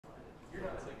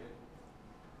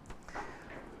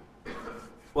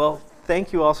Well,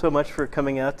 thank you all so much for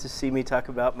coming out to see me talk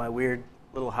about my weird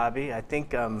little hobby. I think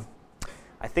the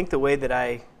way that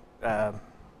I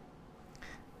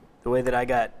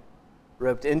got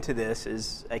roped into this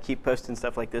is I keep posting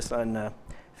stuff like this on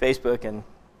Facebook,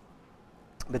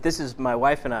 but this is my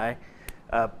wife and I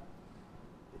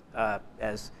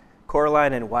as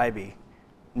Coraline and Wybie.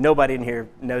 Nobody in here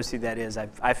knows who that is.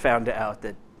 I found out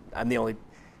that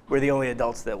we're the only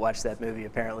adults that watch that movie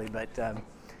apparently,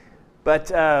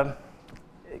 but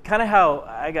kind of how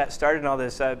I got started in all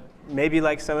this, maybe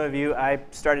like some of you, I've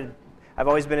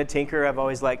always been a tinker, I've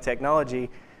always liked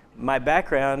technology. My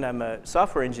background, I'm a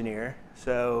software engineer,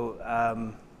 so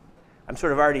I'm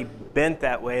sort of already bent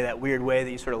that way, that weird way that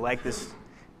you sort of like this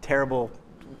terrible,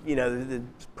 the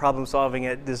problem solving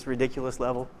at this ridiculous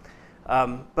level.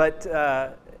 But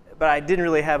I didn't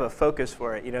really have a focus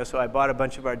for it, so I bought a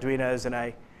bunch of Arduinos and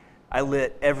I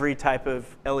lit every type of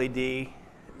LED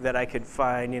that I could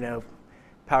find,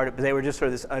 powered up, but they were just sort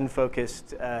of this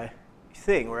unfocused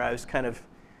thing where I was kind of,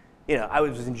 I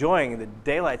was enjoying the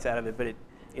daylights out of it, but it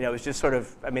was just sort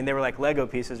of, they were like Lego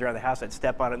pieces around the house. I'd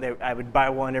step on it. I would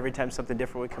buy one every time something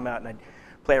different would come out, and I'd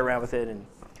play around with it.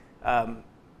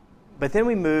 But then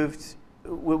when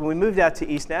we moved out to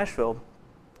East Nashville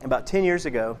about 10 years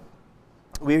ago,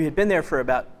 we had been there for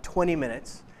about 20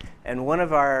 minutes, and one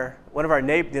of our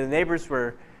neighbors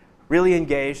were really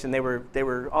engaged, and they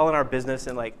were all in our business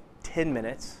in like 10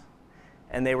 minutes.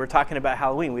 And they were talking about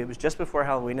Halloween. It was just before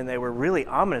Halloween, and they were really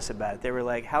ominous about it. They were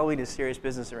like, Halloween is serious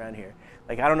business around here.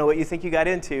 Like, I don't know what you think you got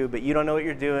into, but you don't know what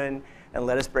you're doing, and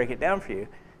let us break it down for you.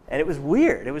 And it was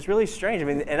weird. It was really strange.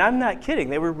 And I'm not kidding.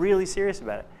 They were really serious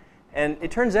about it. And it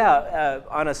turns out,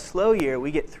 on a slow year,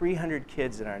 we get 300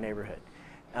 kids in our neighborhood.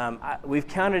 We've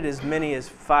counted as many as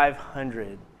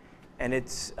 500. And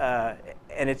it's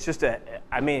just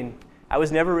I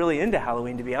was never really into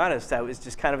Halloween, to be honest. That was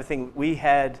just kind of a thing we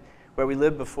had where we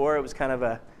lived before. It was kind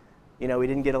of we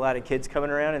didn't get a lot of kids coming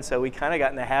around, and so we kind of got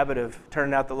in the habit of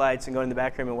turning out the lights and going in the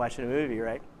back room and watching a movie,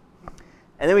 right?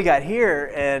 And then we got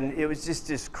here, and it was just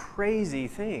this crazy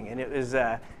thing, and it was,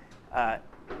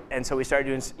 and so we started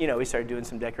doing,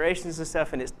 some decorations and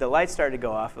stuff, and the lights started to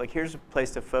go off. Like, here's a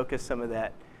place to focus some of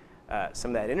that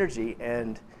energy,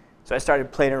 and so I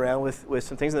started playing around with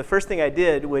some things. And the first thing I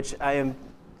did, which I am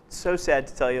so sad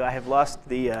to tell you, I have lost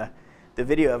the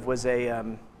video of, was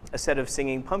a set of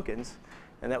singing pumpkins,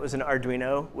 and that was an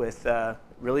Arduino with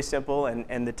really simple,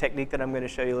 and the technique that I'm going to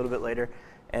show you a little bit later.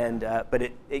 And but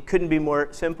it couldn't be more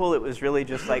simple. It was really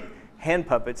just like hand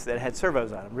puppets that had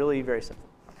servos on them. Really very simple.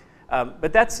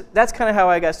 But that's kind of how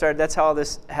I got started. That's how all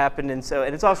this happened, and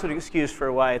it's also an excuse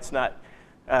for why it's not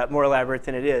more elaborate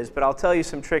than it is. But I'll tell you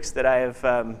some tricks that I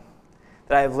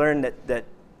have learned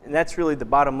and that's really the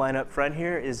bottom line up front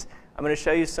here. Is I'm going to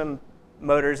show you some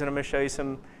motors, and I'm going to show you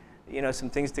some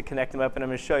things to connect them up, and I'm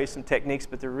going to show you some techniques.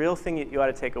 But the real thing that you ought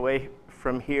to take away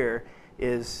from here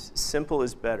is simple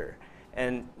is better,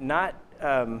 and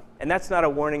that's not a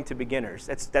warning to beginners.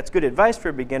 That's good advice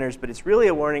for beginners, but it's really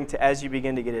a warning to as you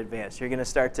begin to get advanced. You're going to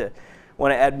start to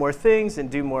want to add more things and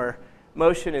do more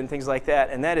motion and things like that,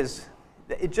 and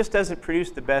it just doesn't produce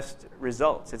the best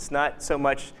results. It's not so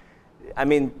much,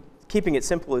 keeping it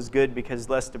simple is good because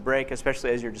less to break, especially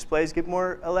as your displays get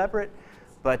more elaborate,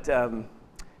 but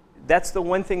that's the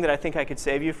one thing that I think I could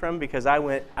save you from, because I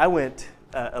went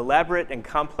elaborate and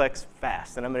complex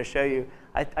fast, and I'm going to show you.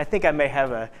 I think I may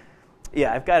have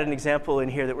I've got an example in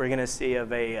here that we're going to see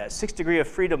of a 6 degree of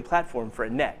freedom platform for a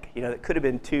neck. That could have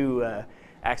been 2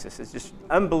 axes. It's just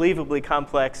unbelievably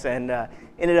complex, and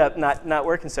ended up not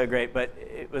working so great. But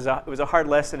it was a hard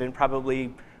lesson, and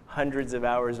probably hundreds of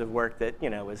hours of work that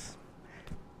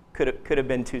could have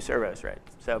been 2 servos, right?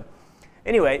 So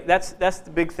anyway, that's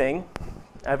the big thing.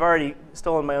 I've already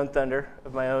stolen my own thunder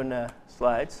of my own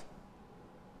slides.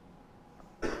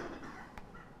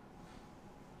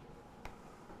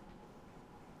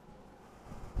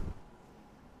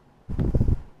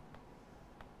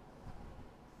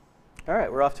 All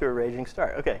right, we're off to a raging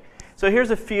start. Okay, so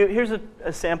here's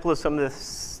a sample of some of the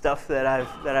stuff that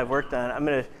I've worked on. I'm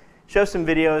going to show some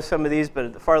videos of some of these, but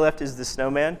at the far left is the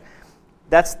snowman.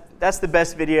 That's the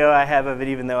best video I have of it,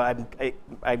 even though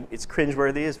it's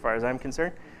cringeworthy as far as I'm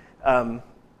concerned.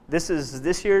 This is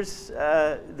this year's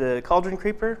the Cauldron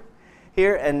Creeper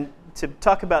here, and to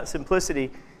talk about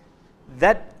simplicity,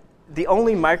 the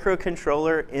only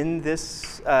microcontroller in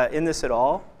this at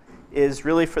all is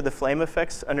really for the flame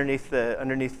effects underneath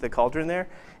the cauldron there.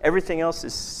 Everything else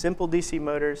is simple DC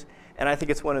motors, and I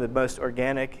think it's one of the most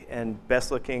organic and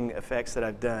best looking effects that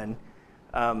I've done.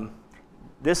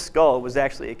 This skull was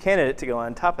actually a candidate to go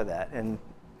on top of that, and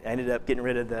I ended up getting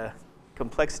rid of the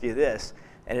complexity of this.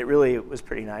 and it really was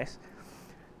pretty nice.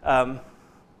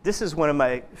 This is one of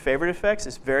my favorite effects.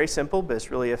 It's very simple, but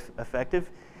it's really effective.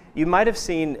 You might have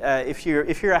seen, if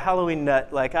you're a Halloween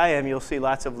nut like I am, you'll see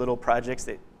lots of little projects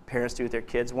that parents do with their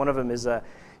kids. One of them is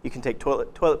you can take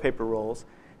toilet paper rolls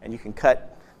and you can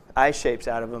cut eye shapes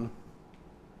out of them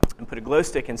and put a glow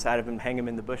stick inside of them and hang them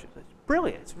in the bushes. It's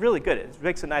brilliant. It's really good. It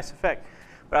makes a nice effect.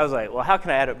 But I was like, well, how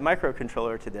can I add a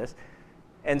microcontroller to this?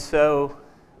 And so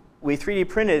we 3D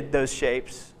printed those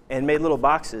shapes and made little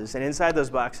boxes. And inside those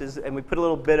boxes, and we put a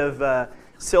little bit of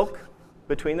silk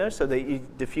between those so that you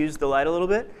diffuse the light a little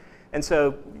bit. And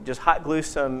so just hot glue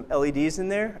some LEDs in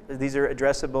there. These are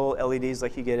addressable LEDs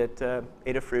like you get at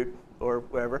Adafruit or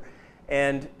wherever.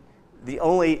 And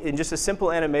in just a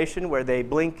simple animation where they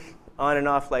blink on and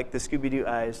off like the Scooby-Doo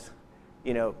eyes,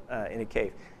 in a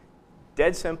cave.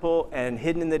 Dead simple and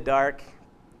hidden in the dark.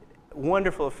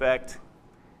 Wonderful effect.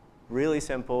 Really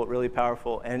simple, really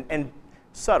powerful, and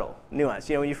subtle, nuance.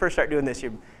 When you first start doing this, you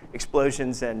have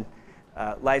explosions and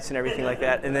lights and everything like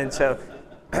that. And then so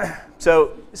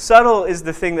subtle is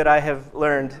the thing that I have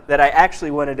learned that I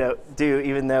actually wanted to do,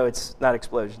 even though it's not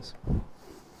explosions.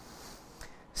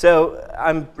 So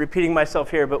I'm repeating myself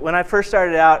here, but when I first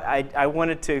started out, I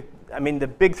wanted to, the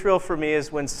big thrill for me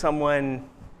is when someone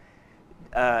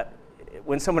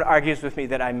argues with me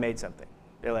that I made something.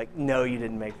 They're like, no, you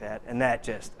didn't make that. And that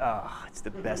just, it's the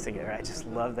best thing ever. I just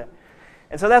love that.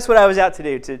 And so that's what I was out to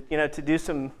do, to do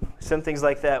some things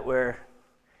like that where,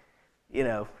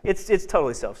 it's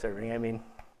totally self-serving.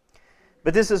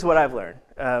 But this is what I've learned.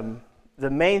 The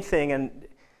main thing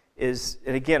is,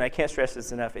 and again, I can't stress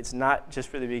this enough, it's not just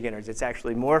for the beginners. It's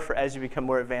actually more for as you become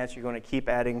more advanced, you're going to keep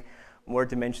adding more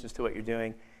dimensions to what you're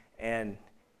doing, and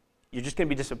you're just going to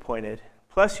be disappointed.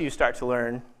 Plus, you start to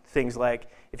learn things like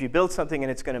if you build something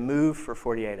and it's going to move for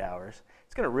 48 hours,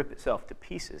 it's going to rip itself to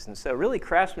pieces. And so really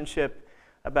craftsmanship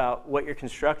about what you're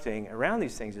constructing around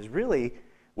these things is really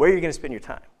where you're going to spend your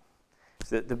time.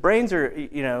 So the brains are,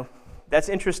 that's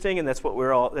interesting, and that's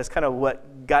kind of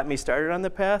what got me started on the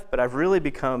path, but I've really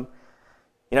become,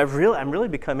 I'm really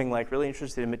becoming like really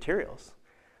interested in materials.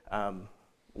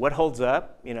 What holds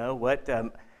up,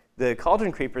 the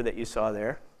cauldron creeper that you saw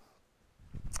there,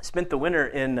 spent the winter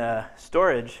in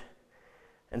storage,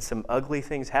 and some ugly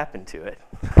things happened to it.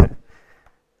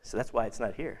 So that's why it's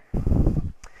not here.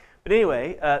 But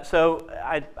anyway, so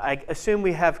I assume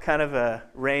we have kind of a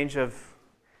range of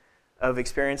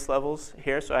experience levels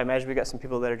here. So I imagine we've got some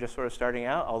people that are just sort of starting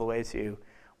out, all the way to,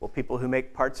 well, people who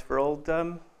make parts for old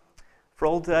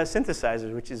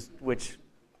synthesizers,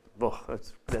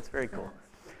 that's very cool.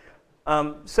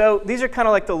 So these are kind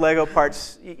of like the Lego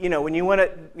parts. When you want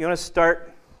to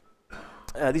start,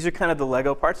 these are kind of the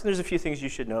Lego parts. And there's a few things you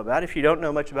should know about. If you don't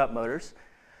know much about motors,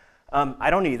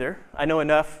 I don't either. I know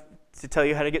enough to tell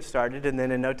you how to get started, and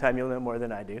then in no time you'll know more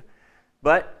than I do.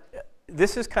 But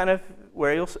this is kind of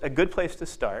where a good place to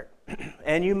start.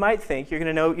 And you might think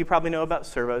you probably know about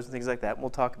servos and things like that, and we'll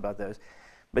talk about those.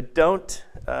 But don't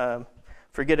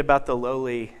forget about the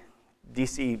lowly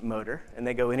DC motor, and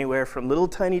they go anywhere from little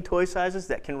tiny toy sizes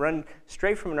that can run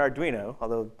straight from an Arduino,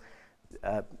 although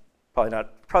probably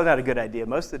not a good idea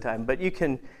most of the time, but you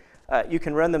can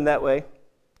run them that way.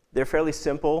 They're fairly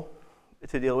simple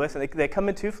to deal with, and they come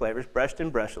in two flavors, brushed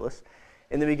and brushless.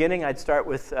 In the beginning, I'd start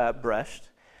with brushed.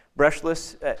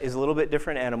 Brushless is a little bit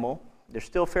different animal. They're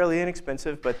still fairly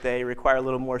inexpensive, but they require a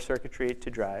little more circuitry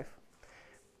to drive.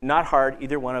 Not hard,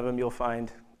 either one of them. You'll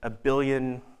find a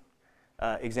billion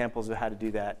examples of how to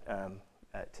do that on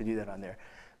there.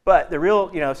 But the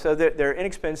real, so they're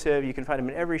inexpensive. You can find them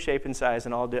in every shape and size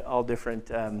and all different,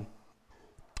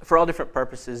 for all different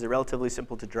purposes. They're relatively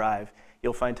simple to drive.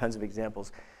 You'll find tons of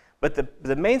examples. But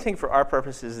the main thing for our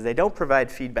purposes is they don't provide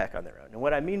feedback on their own. And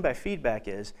what I mean by feedback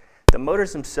is the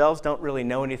motors themselves don't really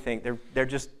know anything. They're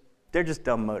just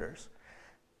dumb motors.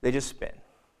 They just spin,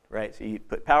 right? So you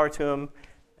put power to them,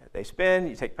 they spin.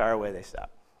 You take power away, they stop.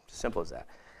 It's as simple as that.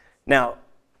 Now,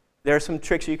 there are some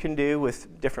tricks you can do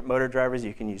with different motor drivers.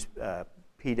 You can use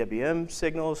PWM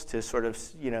signals to sort of,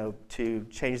 to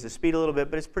change the speed a little bit,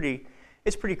 but it's pretty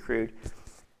crude.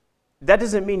 That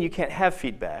doesn't mean you can't have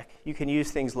feedback. You can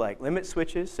use things like limit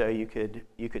switches. So you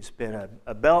could spin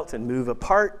a belt and move a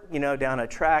part, down a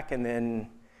track, and then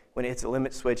when it hits a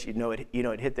limit switch, you know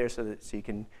it hit there, so you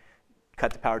can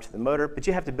cut the power to the motor. But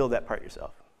you have to build that part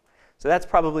yourself. So that's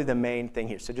probably the main thing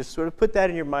here. So just sort of put that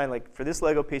in your mind. Like for this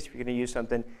Lego piece, if you're going to use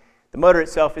something, the motor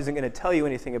itself isn't going to tell you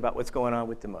anything about what's going on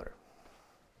with the motor.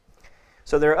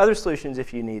 So there are other solutions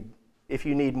if you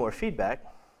need more feedback.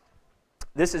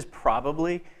 This is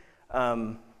probably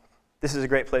This is a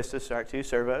great place to start too,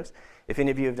 servos. If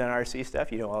any of you have done RC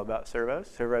stuff, you know all about servos.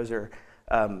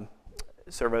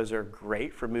 Servos are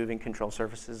great for moving control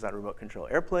surfaces on remote control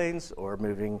airplanes or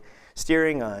moving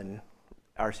steering on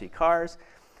RC cars.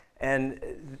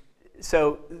 And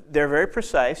so they're very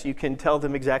precise. You can tell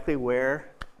them exactly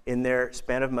where in their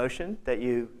span of motion that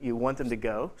you want them to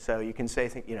go. So you can say,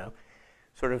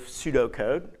 sort of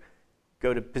pseudocode,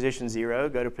 go to position 0,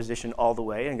 go to position all the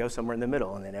way, and go somewhere in the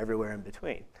middle, and then everywhere in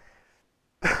between.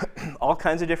 All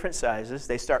kinds of different sizes.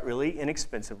 They start really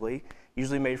inexpensively,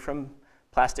 usually made from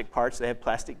plastic parts. They have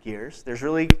plastic gears. There's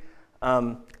really,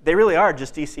 they really are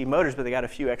just DC motors, but they got a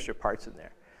few extra parts in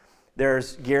there.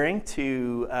 There's gearing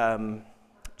to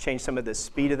change some of the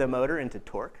speed of the motor into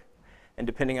torque. And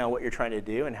depending on what you're trying to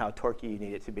do and how torquey you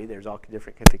need it to be, there's all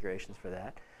different configurations for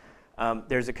that.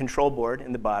 There's a control board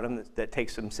in the bottom that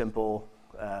takes some simple,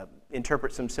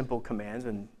 interprets some simple commands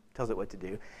and tells it what to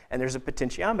do. And there's a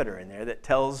potentiometer in there that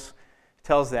tells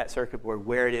that circuit board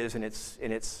where it is in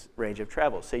its range of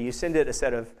travel. So you send it a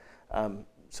set of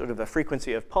sort of a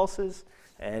frequency of pulses,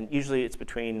 and usually it's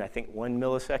between, I think, 1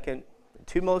 millisecond and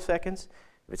 2 milliseconds.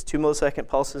 If it's 2 millisecond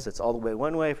pulses, it's all the way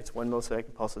one way. If it's 1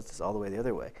 millisecond pulses, it's all the way the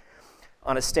other way.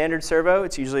 On a standard servo,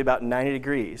 it's usually about 90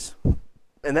 degrees.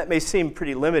 And that may seem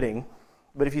pretty limiting,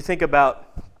 but if you think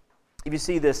about, if you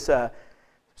see this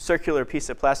circular piece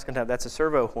of plastic on top, that's a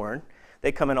servo horn.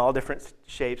 They come in all different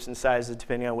shapes and sizes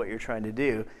depending on what you're trying to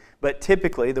do. But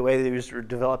typically, the way these were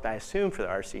developed, I assume, for the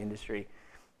RC industry,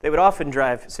 they would often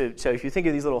drive, so if you think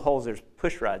of these little holes, there's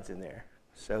push rods in there.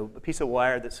 So a piece of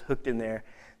wire that's hooked in there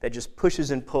that just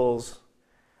pushes and pulls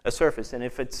a surface. And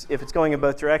if it's going in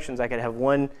both directions, I could have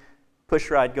one push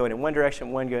rod going in one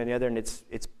direction, one going in the other, and it's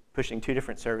pushing two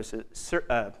different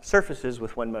surfaces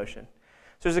with one motion.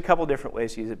 So there's a couple different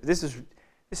ways to use it. But this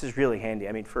is really handy.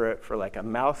 I mean, for like a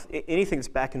mouth, anything that's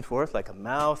back and forth, like a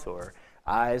mouth or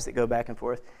eyes that go back and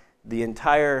forth,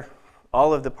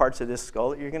 all of the parts of this skull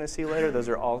that you're going to see later,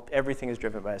 everything is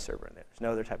driven by a servo in there. There's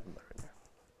no other type of motor in there.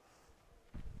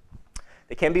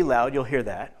 They can be loud. You'll hear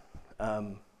that.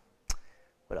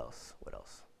 What else?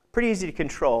 Pretty easy to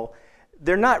control.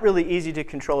 They're not really easy to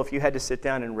control if you had to sit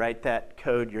down and write that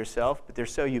code yourself, but they're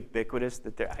so ubiquitous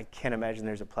that I can't imagine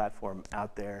there's a platform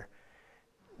out there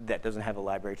that doesn't have a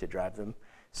library to drive them.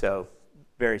 So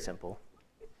very simple.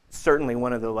 Certainly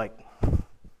one of the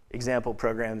example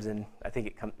programs, and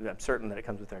I'm certain that it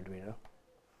comes with Arduino.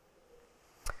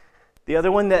 The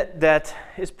other one that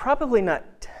is probably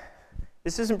not,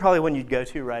 this isn't probably one you'd go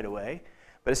to right away,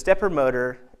 but a stepper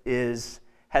motor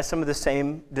has some of the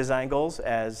same design goals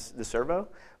as the servo,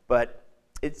 but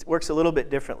it works a little bit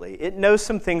differently. It knows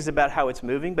some things about how it's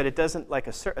moving, but it doesn't, like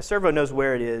a servo knows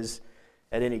where it is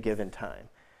at any given time.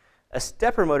 A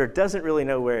stepper motor doesn't really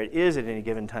know where it is at any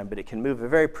given time, but it can move a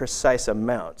very precise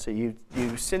amount. So you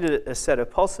send it a set of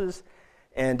pulses,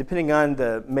 and depending on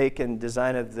the make and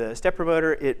design of the stepper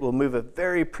motor, it will move a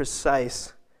very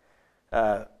precise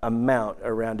amount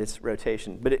around its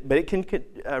rotation. But it can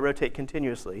rotate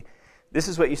continuously. This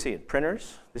is what you see in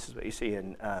printers. This is what you see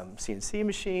in CNC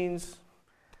machines,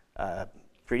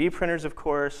 3D printers, of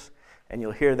course, and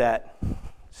you'll hear that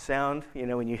sound.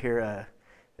 When you hear a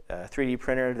 3D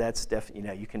printer, that's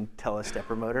you can tell a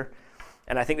stepper motor.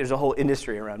 And I think there's a whole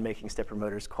industry around making stepper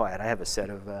motors quiet. I have a set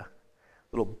of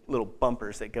little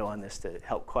bumpers that go on this to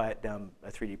help quiet down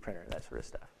a 3D printer, that sort of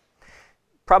stuff.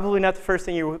 Probably not the first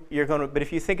thing you're going to, but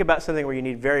if you think about something where you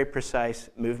need very precise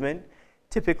movement,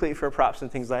 typically for props and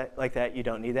things like that, you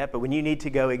don't need that. But when you need to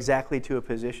go exactly to a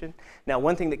position, now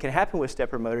one thing that can happen with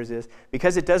stepper motors is,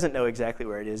 because it doesn't know exactly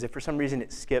where it is, if for some reason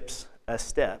it skips a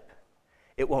step,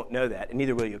 it won't know that, and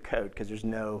neither will your code, because there's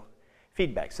no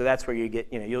feedback. So that's where you get,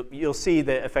 you'll see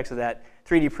the effects of that.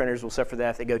 3D printers will suffer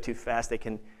that. If they go too fast, they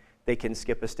can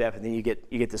skip a step, and then you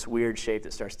get this weird shape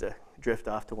that starts to drift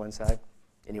off to one side.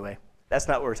 Anyway, that's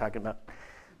not what we're talking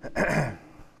about.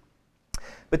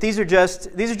 But these are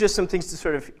just some things to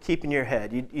sort of keep in your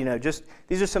head.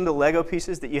 These are some of the Lego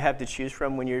pieces that you have to choose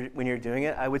from when you're doing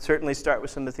it. I would certainly start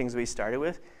with some of the things we started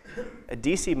with. A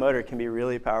DC motor can be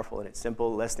really powerful, and it's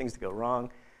simple, less things to go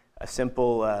wrong. A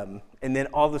simple, and then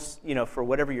all this, for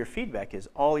whatever your feedback is,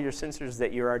 all your sensors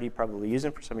that you're already probably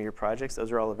using for some of your projects,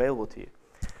 those are all available to you.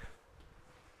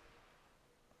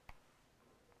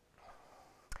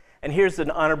 And here's an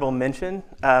honorable mention.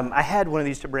 I had one of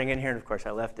these to bring in here, and of course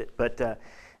I left it. But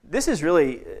this is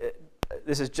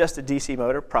just a DC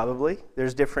motor, probably.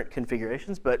 There's different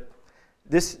configurations, but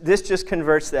this just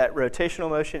converts that rotational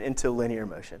motion into linear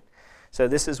motion. So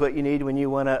this is what you need when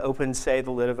you want to open, say, the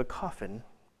lid of a coffin,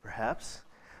 perhaps.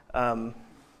 And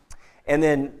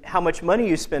then how much money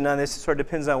you spend on this sort of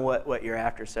depends on what you're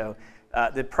after. So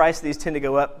The price of these tend to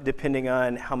go up depending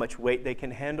on how much weight they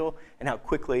can handle and how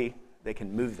quickly they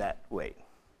can move that weight.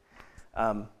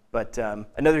 But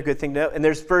another good thing to know, and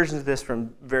there's versions of this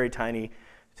from very tiny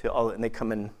to all, and they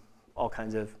come in all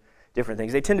kinds of different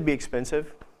things. They tend to be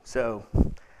expensive, so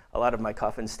a lot of my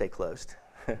coffins stay closed.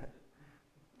 Let's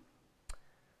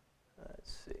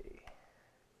see.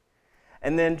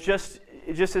 And then just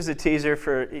as a teaser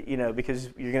for, because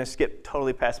you're going to skip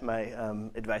totally past my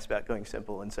advice about going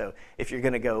simple, and so if you're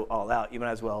going to go all out, you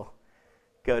might as well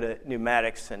go to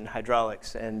pneumatics and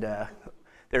hydraulics. And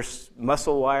there's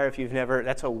muscle wire, if you've never,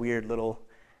 that's a weird little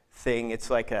thing. It's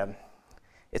like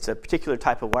it's a particular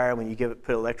type of wire. When you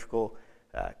put electrical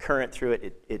current through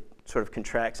it, it sort of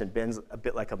contracts and bends a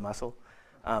bit like a muscle.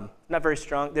 Not very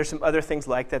strong. There's some other things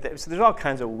like that. So there's all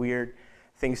kinds of weird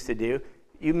things to do.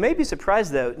 You may be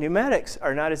surprised, though. Pneumatics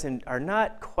are not as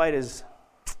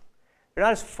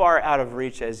far out of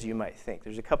reach as you might think.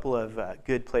 There's a couple of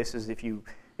good places if you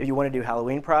want to do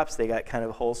Halloween props. They got kind of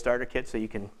a whole starter kit, so you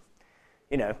can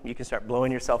start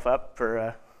blowing yourself up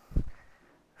for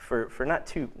not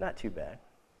too bad.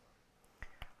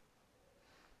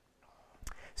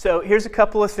 So here's a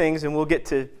couple of things, and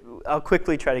I'll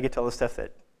quickly try to get to all the stuff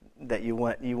that you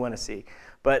want to see.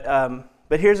 But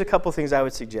here's a couple of things I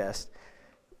would suggest.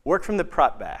 Work from the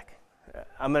prop back.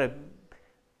 I'm going to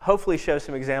hopefully show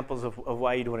some examples of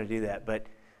why you'd want to do that. But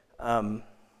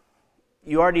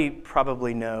you already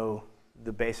probably know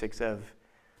the basics of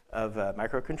a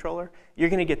microcontroller. You're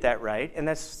going to get that right, and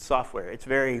that's software. It's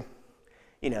very,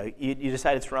 you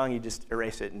decide it's wrong, you just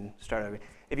erase it and start over.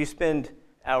 If you spend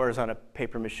hours on a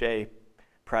paper mache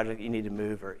project you need to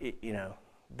move, or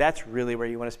that's really where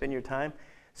you want to spend your time.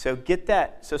 So get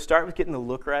that. So start with getting the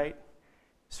look right.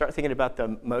 Start thinking about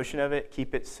the motion of it.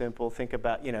 Keep it simple. Think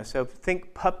about, so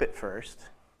think puppet first,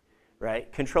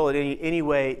 right? Control it any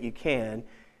way you can.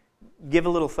 Give a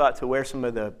little thought to where some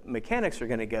of the mechanics are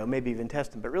going to go, maybe even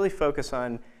test them, but really focus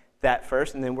on that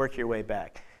first and then work your way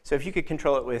back. So if you could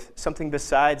control it with something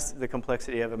besides the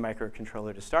complexity of a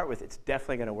microcontroller to start with, it's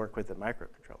definitely going to work with a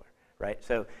microcontroller, right?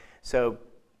 So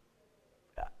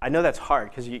I know that's hard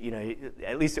because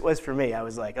at least it was for me. I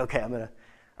was like, okay, I'm gonna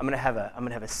have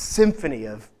a symphony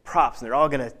of props, and they're all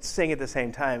gonna sing at the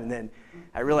same time. And then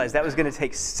I realized that was gonna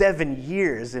take 7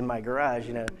 years in my garage,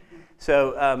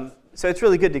 So it's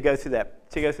really good to go through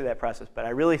that process. But I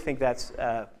really think that's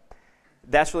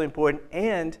really important.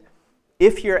 And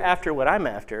if you're after what I'm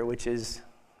after, which is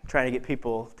trying to get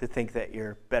people to think that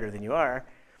you're better than you are,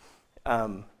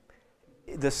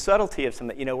 the subtlety of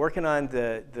something, working on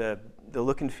the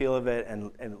look and feel of it,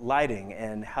 and lighting,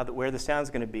 and where the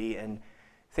sound's going to be, and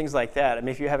things like that. I mean,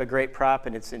 if you have a great prop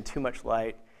and it's in too much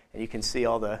light, and you can see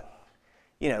all the,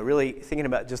 really thinking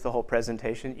about just the whole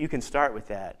presentation, you can start with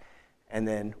that, and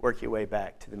then work your way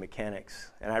back to the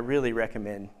mechanics. And I really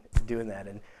recommend doing that,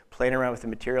 and playing around with the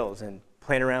materials, and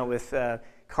playing around with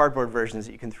cardboard versions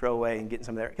that you can throw away and getting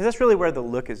some of there, because that's really where the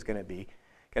look is going to be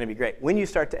great. When you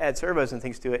start to add servos and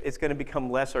things to it, it's going to become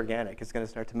less organic. It's going to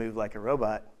start to move like a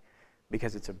robot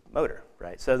because it's a motor,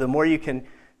 right? So the more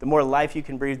life you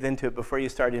can breathe into it before you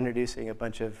start introducing a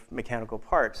bunch of mechanical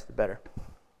parts, the better.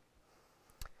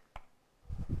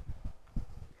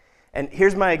 And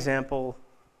here's my example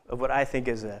of what I think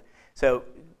is so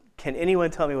can anyone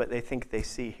tell me what they think they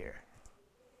see here?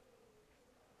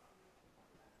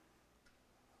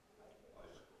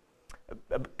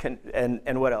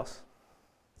 And what else?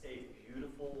 A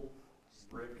beautiful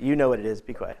brick. You know what it is.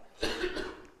 Be quiet.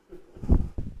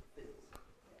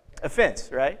 A fence,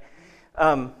 right?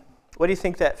 What do you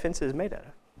think that fence is made out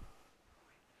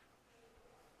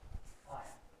of?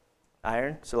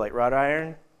 Iron. So like wrought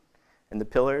iron and the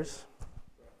pillars.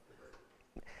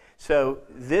 So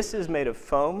this is made of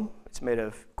foam. It's made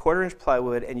of 1/4-inch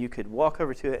plywood, and you could walk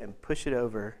over to it and push it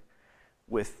over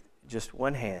with just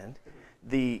one hand.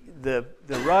 The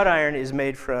wrought iron is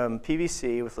made from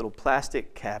PVC with little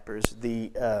plastic cappers.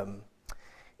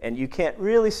 And you can't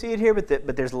really see it here, but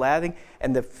there's lathing,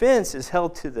 and the fence is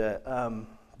held to the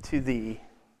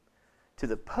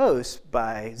posts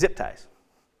by zip ties.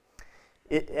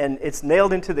 And it's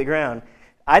nailed into the ground.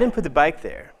 I didn't put the bike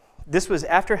there. This was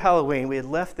after Halloween. We had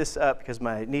left this up because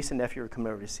my niece and nephew were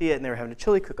coming over to see it, and they were having a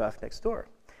chili cook-off next door.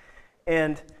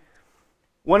 And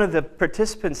one of the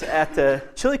participants at the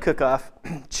chili cook-off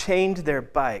chained their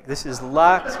bike. This is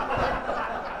locked.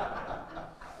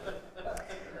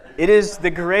 It is the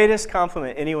greatest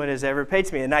compliment anyone has ever paid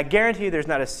to me, and I guarantee you there's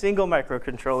not a single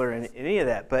microcontroller in any of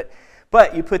that.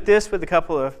 But you put this with a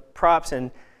couple of props,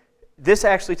 and this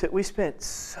actually took, we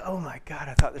spent, oh my God,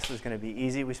 I thought this was going to be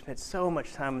easy. We spent so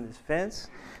much time on this fence.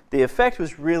 The effect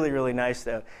was really, really nice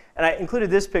though. And I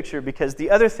included this picture because the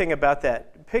other thing about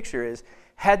that picture is,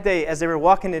 had they, as they were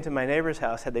walking into my neighbor's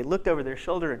house, had they looked over their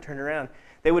shoulder and turned around,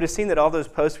 they would have seen that all those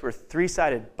posts were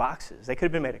three-sided boxes. They could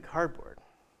have been made of cardboard.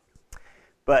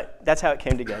 But that's how it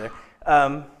came together.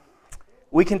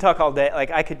 We can talk all day. Like,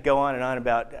 I could go on and on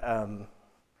about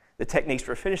the techniques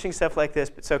for finishing stuff like this,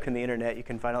 but so can the internet. You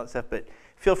can find all that stuff, but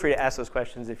feel free to ask those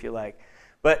questions if you like.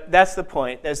 But that's the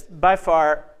point. That's by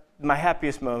far my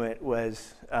happiest moment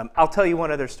was, I'll tell you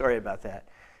one other story about that,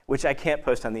 which I can't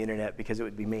post on the internet because it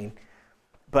would be mean.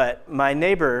 But my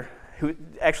neighbor, who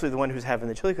actually the one who's having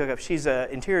the chili cook-up, she's an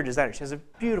interior designer. She has a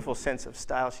beautiful sense of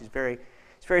style. She's very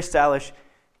stylish,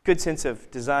 good sense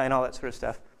of design, all that sort of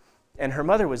stuff. And her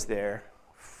mother was there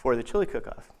for the chili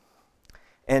cook-off.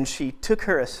 And she took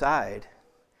her aside.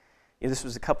 You know, this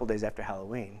was a couple days after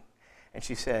Halloween. And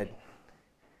she said,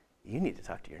 "You need to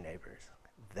talk to your neighbors.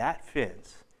 That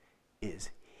fence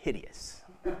is hideous."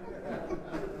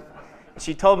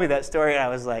 She told me that story, and I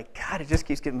was like, God, it just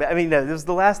keeps getting better. I mean, no, this was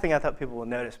the last thing I thought people would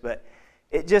notice, but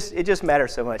it just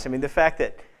matters so much. I mean, the fact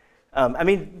that,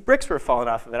 bricks were falling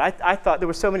off of it. I thought there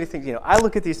were so many things, I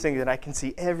look at these things and I can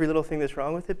see every little thing that's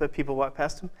wrong with it, but people walk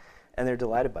past them and they're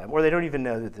delighted by them, or they don't even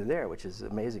know that they're there, which is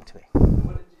amazing to me.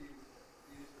 What did you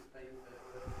use to paint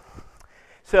that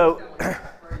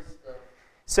with?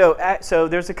 So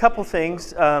there's a couple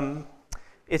things.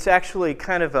 It's actually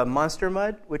kind of a monster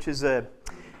mud, which is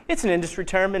it's an industry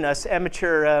term in us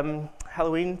amateur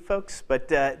Halloween folks, but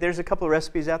there's a couple of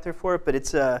recipes out there for it. But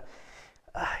it's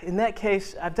in that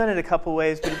case, I've done it a couple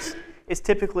ways, but it's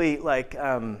typically like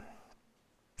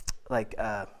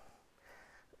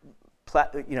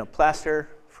plaster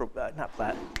for not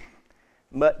plat,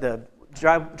 mud, the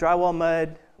drywall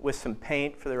mud with some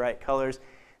paint for the right colors.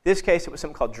 This case, it was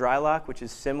something called dry lock, which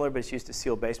is similar, but it's used to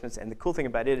seal basements. And the cool thing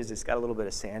about it is it's got a little bit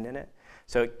of sand in it,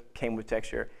 so it came with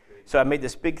texture. So I made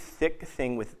this big, thick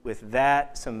thing with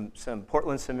that, some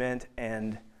Portland cement,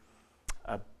 and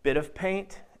a bit of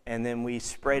paint. And then we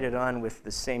sprayed it on with the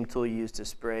same tool you use to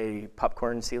spray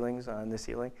popcorn ceilings on the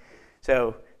ceiling.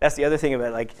 So that's the other thing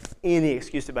about like any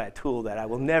excuse to buy a tool that I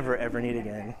will never, ever need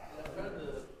again. I tried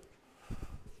to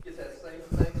get that same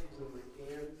thing using the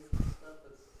cans and stuff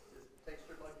that's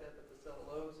textured like that they sell at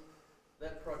Lowe's.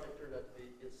 That project turned out to be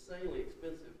insanely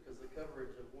expensive because the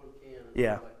coverage of one can is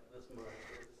like this much.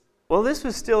 Well, this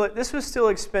was still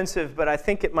expensive, but I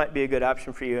think it might be a good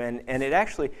option for you. And it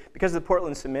actually, because of the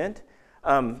Portland cement,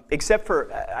 except for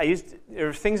there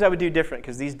were things I would do different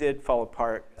because these did fall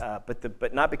apart,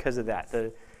 but not because of that.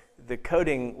 The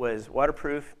coating was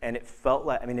waterproof, and it felt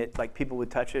like like people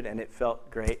would touch it, and it felt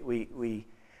great. We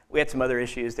had some other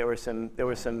issues. There was some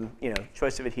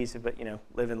choice of adhesive, but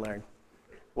live and learn.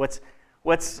 What's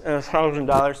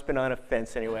 $1,000 spent on a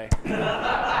fence anyway?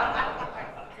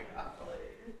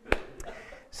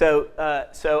 So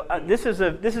this is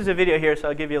a video here, so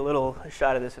I'll give you a little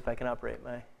shot of this if I can operate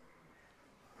my.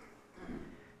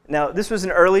 Now this was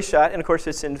an early shot, and of course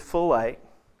it's in full light.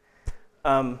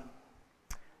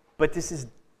 But this is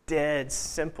dead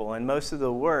simple, and most of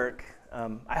the work.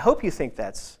 I hope you think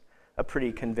that's a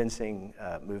pretty convincing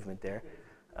movement there.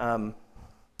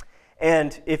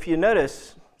 And if you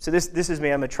notice, so this is me.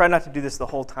 I'm gonna try not to do this the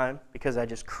whole time because I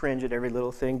just cringe at every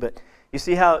little thing. But you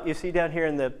see down here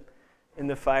in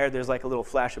the fire, there's like a little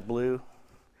flash of blue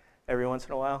every once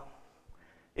in a while.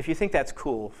 If you think that's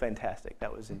cool, fantastic.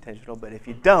 That was intentional. But if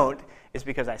you don't, it's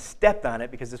because I stepped on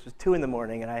it because this was 2 in the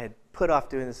morning and I had put off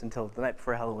doing this until the night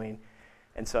before Halloween,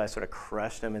 and so I sort of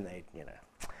crushed them and they,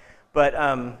 But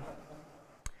I don't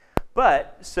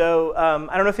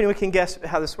know if anyone can guess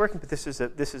how this is working, but this is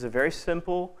a very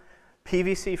simple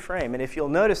PVC frame, and if you'll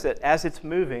notice that as it's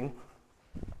moving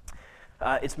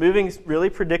really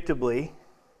predictably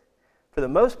for the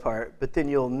most part, but then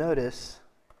you'll notice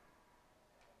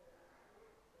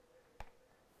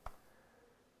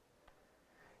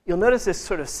this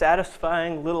sort of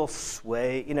satisfying little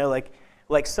sway,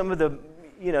 like some of the,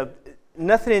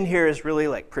 nothing in here is really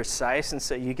like precise, and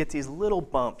so you get these little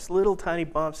bumps, little tiny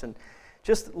bumps, and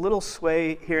just little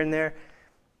sway here and there.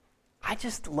 I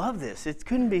just love this. It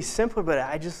couldn't be simpler, but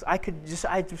I just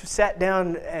sat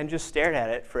down and just stared at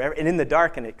it forever, and in the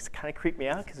dark, and it kind of creeped me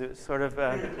out because it was sort of.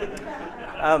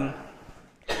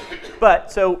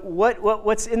 But so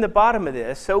what's in the bottom of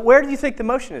this? So where do you think the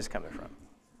motion is coming from?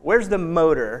 Where's the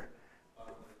motor?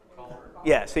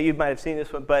 Yeah, so you might have seen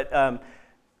this one,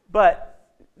 but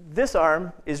this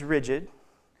arm is rigid,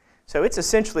 so it's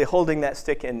essentially holding that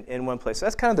stick in one place. So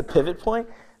that's kind of the pivot point.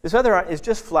 This other arm is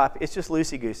just floppy. It's just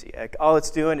loosey-goosey. Like all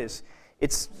it's doing is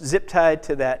it's zip tied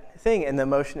to that thing, and the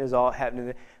motion is all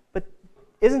happening. But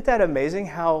isn't that amazing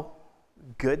how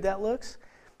good that looks?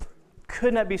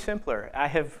 Could not be simpler.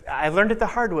 I learned it the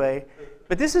hard way,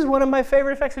 but this is one of my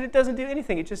favorite effects, and it doesn't do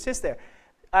anything. It just sits there.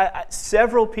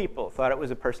 Several people thought it was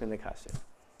a person in the costume.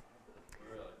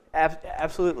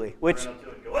 Absolutely. Which,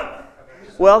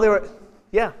 well, there were,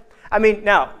 yeah. I mean,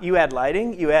 now you add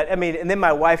lighting, and then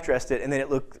my wife dressed it, and then it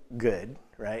looked good,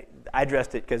 right? I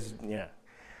dressed it because,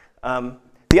 so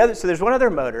there's one other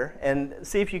motor, and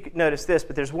see if you could notice this,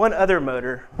 but there's one other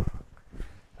motor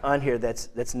on here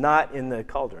that's not in the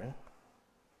cauldron.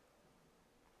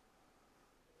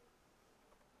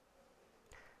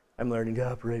 I'm learning to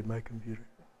operate my computer.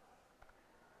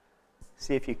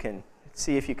 See if you can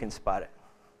spot it.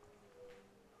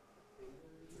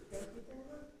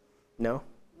 No?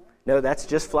 No, that's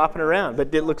just flopping around,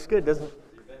 but it looks good, doesn't it?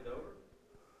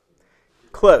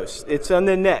 Close. It's on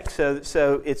the neck, so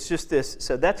it's just this.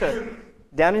 So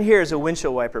down in here is a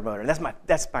windshield wiper motor, and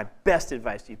that's my best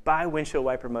advice to you. Buy windshield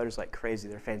wiper motors like crazy.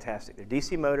 They're fantastic. They're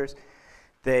DC motors.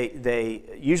 They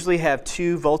usually have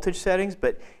 2 voltage settings,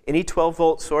 but any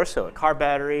 12-volt source, so a car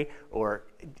battery or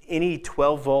any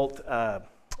 12-volt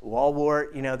wall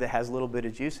wart, that has a little bit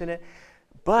of juice in it.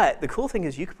 But the cool thing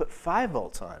is you can put 5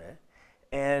 volts on it,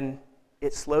 and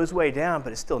it slows way down,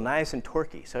 but it's still nice and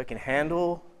torquey. So it can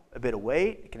handle a bit of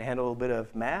weight, it can handle a little bit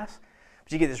of mass,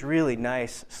 but you get this really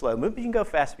nice slow movement. You can go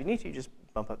fast if you need to, you just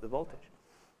bump up the voltage.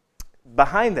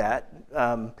 Behind that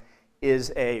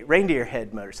is a reindeer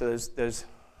head motor. So those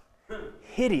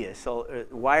hideous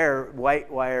white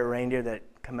wire reindeer that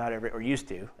come out or used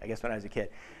to, I guess when I was a kid.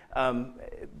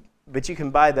 But you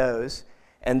can buy those,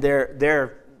 and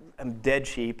they're dead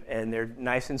cheap, and they're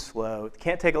nice and slow.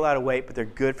 Can't take a lot of weight, but they're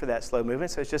good for that slow movement.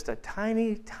 So it's just a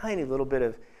tiny, tiny little bit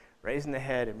of raising the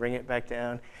head and bringing it back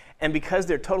down. And because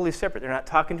they're totally separate, they're not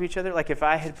talking to each other. Like if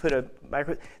I had put a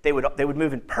micro, they would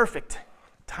move in perfect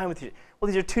time with each other. Well,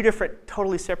 these are 2 different,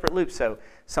 totally separate loops. So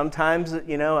sometimes,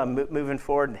 I'm moving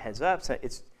forward and heads up. So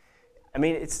it's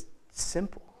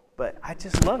simple, but I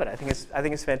just love it. I think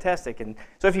it's fantastic. And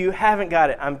so if you haven't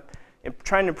got it, I'm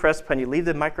trying to impress upon you. Leave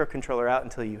the microcontroller out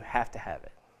until you have to have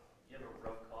it. Do you have a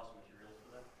rough cost materials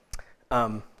for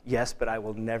that? Yes, but I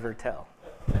will never tell.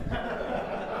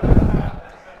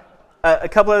 A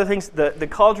couple other things. The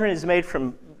cauldron is made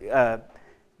from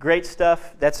great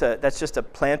stuff. That's just a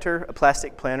planter, a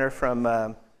plastic planter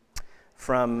from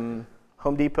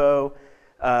Home Depot.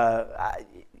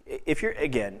 If you're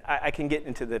I can get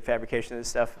into the fabrication of this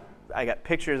stuff. I got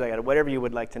pictures. I got whatever you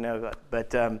would like to know about.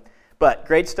 But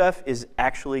great stuff is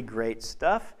actually great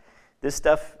stuff. This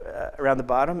stuff around the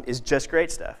bottom is just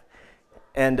great stuff.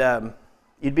 And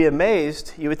you'd be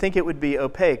amazed. You would think it would be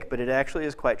opaque, but it actually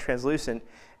is quite translucent.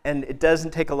 And it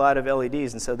doesn't take a lot of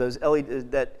LEDs. And so those LEDs,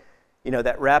 that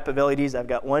wrap of LEDs, I've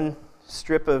got one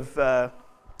strip of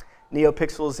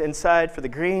NeoPixels inside for the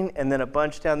green, and then a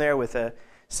bunch down there with a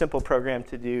simple program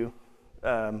to do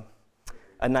a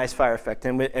nice fire effect.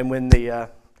 And in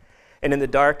the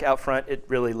dark out front, it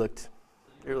really looked.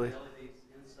 LEDs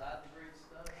inside the green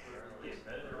stuff?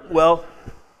 Well,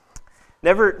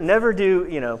 never do.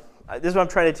 This is what I'm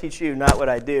trying to teach you, not what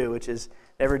I do, which is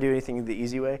never do anything the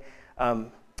easy way.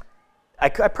 I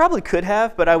probably could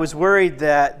have, but I was worried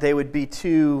that they would be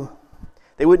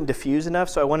they wouldn't diffuse enough,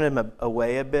 so I wanted them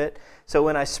away a bit. So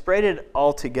when I sprayed it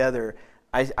all together,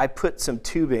 I put some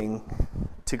tubing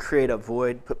to create a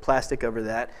void, put plastic over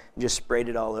that, and just sprayed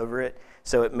it all over it,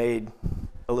 so it made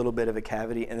a little bit of a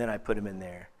cavity, and then I put them in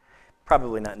there.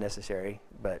 Probably not necessary,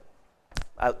 but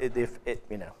it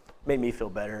made me feel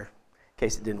better in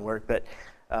case it didn't work. But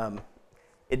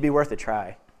it'd be worth a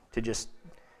try to just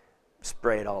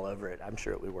spray it all over it. I'm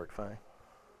sure it would work fine.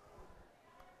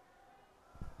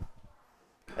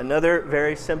 Another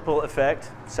very simple effect.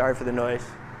 Sorry for the noise.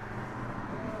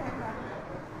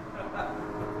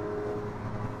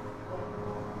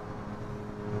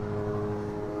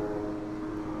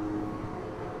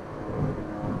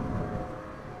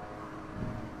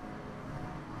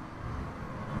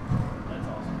 That's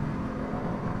awesome.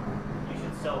 You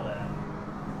should sell that.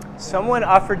 Someone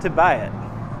offered to buy it.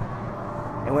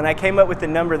 And when I came up with the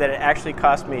number that it actually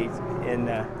cost me,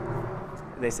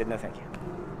 they said, no, thank you.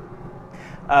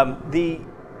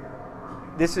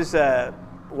 This is a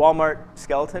Walmart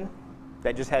skeleton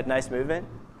that just had nice movement.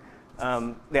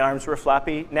 The arms were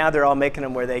floppy. Now they're all making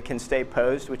them where they can stay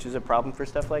posed, which is a problem for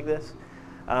stuff like this.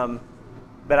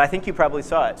 But I think you probably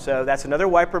saw it. So that's another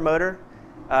wiper motor.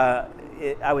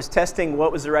 I was testing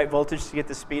what was the right voltage to get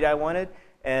the speed I wanted,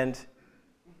 and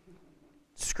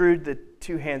screwed the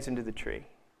 2 hands into the tree.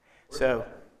 So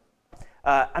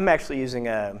I'm actually using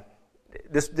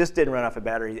this didn't run off a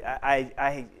battery.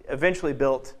 I eventually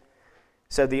built,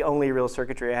 so the only real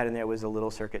circuitry I had in there was a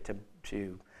little circuit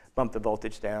to bump the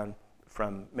voltage down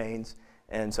from mains.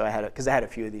 And so because I had a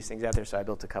few of these things out there, so I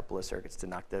built a couple of circuits to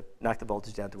knock the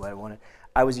voltage down to what I wanted.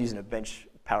 I was using a bench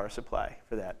power supply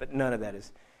for that, but none of that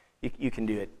is, you can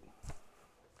do it,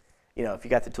 you know, if you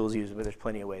got the tools, use it, but there's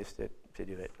plenty of ways to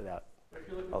do it without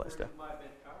all that stuff.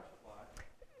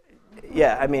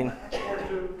 Yeah, I mean,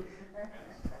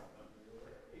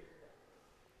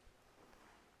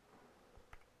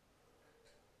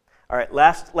 all right,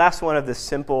 last one of the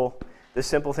simple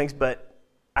things, but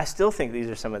I still think these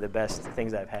are some of the best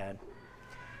things I've had.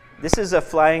 This is a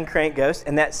flying crank ghost,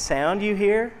 and that sound you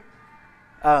hear,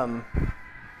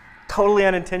 totally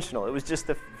unintentional. It was just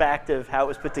the fact of how it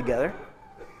was put together.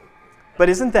 But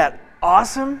isn't that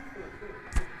awesome?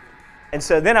 And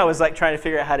so then I was like trying to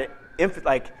figure out how to,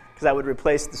 because I would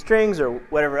replace the strings or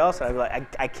whatever else, and I'd be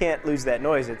like, I can't lose that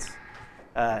noise.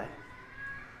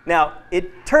 Now,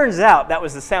 it turns out that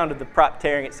was the sound of the prop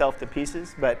tearing itself to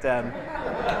pieces, but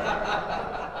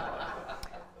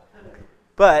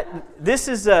this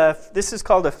is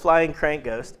called a flying crank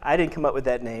ghost. I didn't come up with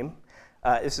that name.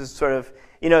 This is sort of,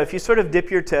 you know, if you sort of dip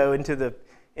your toe into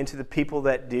the people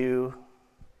that do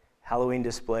Halloween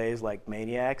displays like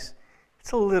maniacs,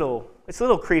 it's a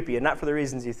little creepy, and not for the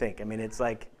reasons you think. I mean, it's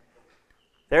like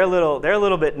they're a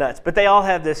little bit nuts, but they all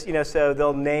have this, you know. So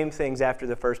they'll name things after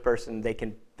the first person they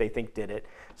think did it.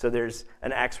 So there's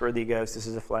an Axeworthy ghost. This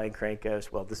is a flying crank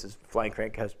ghost. Well, this is a flying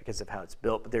crank ghost because of how it's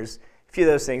built. But there's a few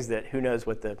of those things that who knows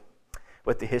what the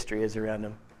history is around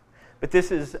them. But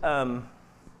this is.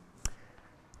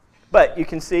 But you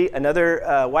can see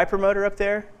another wiper motor up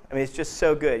there. I mean, it's just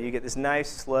so good. You get this nice,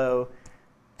 slow,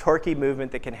 torquey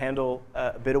movement that can handle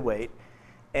a bit of weight.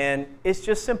 And it's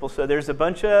just simple. So there's a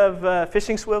bunch of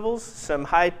fishing swivels, some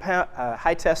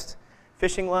high-test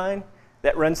fishing line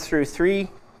that runs through 3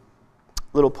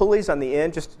 little pulleys on the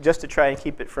end just to try and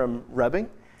keep it from rubbing.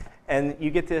 And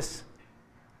you get this,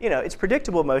 you know, it's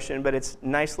predictable motion, but it's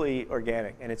nicely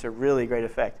organic, and it's a really great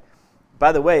effect.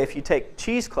 By the way, if you take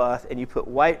cheesecloth and you put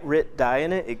white RIT dye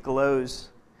in it, it glows.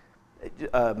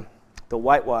 The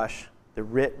whitewash, the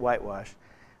RIT whitewash,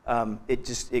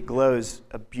 it glows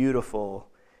a beautiful,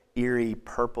 eerie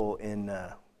purple in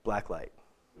black light.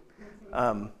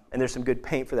 And there's some good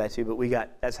paint for that too. But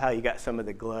that's how you got some of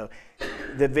the glow.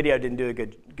 The video didn't do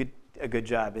a good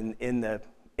job in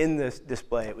this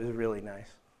display. It was really nice.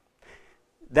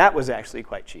 That was actually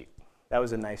quite cheap. That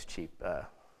was a nice cheap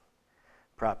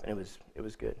prop, and it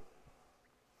was good.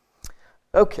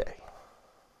 Okay.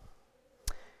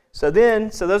 So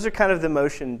those are kind of the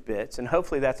motion bits, and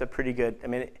hopefully that's a pretty good. I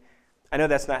mean, I know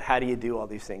that's not how do you do all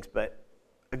these things, but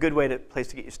a good place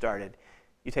to get you started.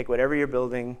 You take whatever you're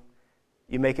building,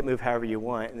 you make it move however you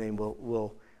want, and then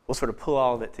we'll sort of pull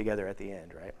all of it together at the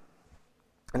end, right?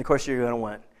 And of course, you're going to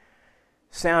want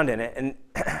sound in it, and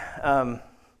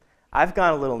I've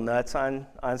gone a little nuts on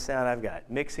sound. I've got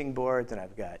mixing boards, and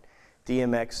I've got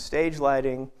DMX stage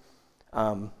lighting.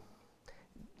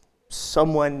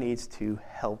 Someone needs to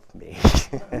help me.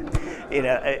 You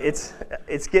know, it's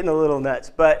getting a little nuts,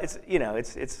 but it's, you know,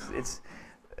 it's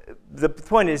the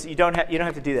point is you don't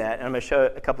have to do that. And I'm going to show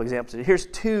a couple examples. Here's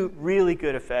 2 really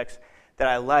good effects that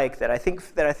I like that I think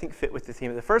fit with the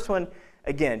theme. The first one,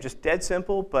 again, just dead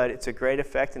simple, but it's a great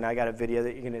effect, and I got a video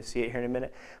that you're going to see it here in a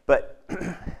minute. But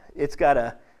it's got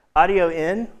a audio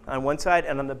in on one side,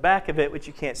 and on the back of it, which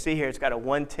you can't see here, it's got a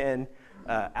 110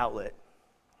 outlet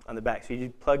on the back. So you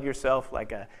plug yourself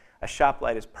like a shop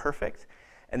light is perfect,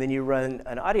 and then you run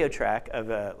an audio track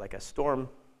of like a storm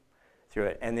through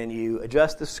it, and then you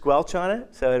adjust the squelch on it,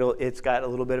 so it's got a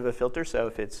little bit of a filter, so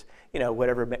if it's, you know,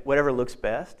 whatever looks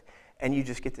best, and you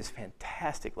just get this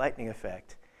fantastic lightning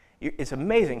effect. It's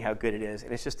amazing how good it is,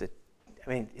 and it's just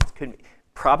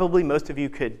probably most of you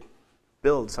could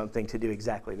build something to do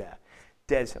exactly that.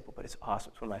 Dead simple, but it's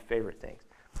awesome. It's one of my favorite things.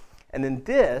 And then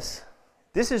this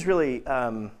is really,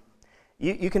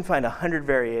 you can find 100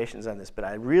 variations on this, but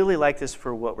I really like this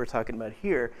for what we're talking about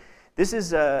here. This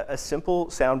is a simple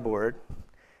soundboard.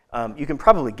 You can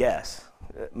probably guess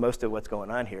most of what's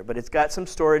going on here, but it's got some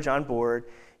storage on board.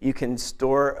 You can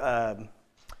store,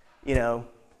 you know,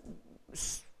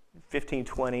 15,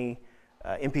 20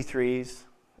 MP3s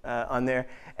on there,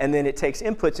 and then it takes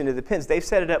inputs into the pins. They've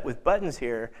set it up with buttons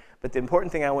here, but the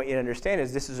important thing I want you to understand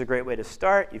is this is a great way to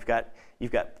start. You've got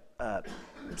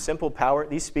simple power.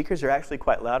 These speakers are actually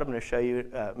quite loud. I'm going to show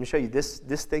you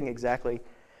this thing exactly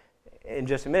in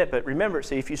just a minute. But remember,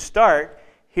 so if you start,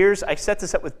 I set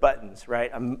this up with buttons, right?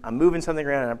 I'm moving something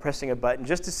around and I'm pressing a button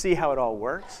just to see how it all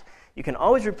works. You can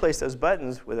always replace those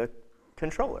buttons with a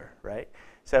controller, right?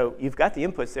 So you've got the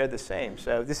inputs, they're the same.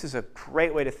 So this is a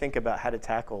great way to think about how to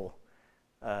tackle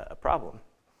a problem.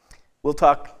 We'll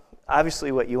talk,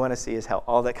 obviously what you want to see is how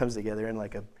all that comes together in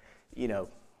like a,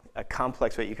 a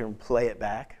complex way you can play it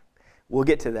back. We'll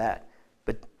get to that.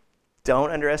 But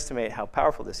don't underestimate how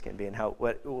powerful this can be and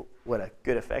what a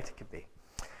good effect it can be.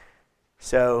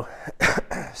 So,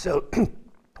 a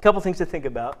couple things to think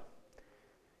about.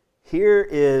 Here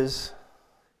is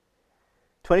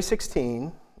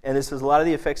 2016, and this is a lot of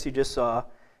the effects you just saw,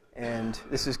 and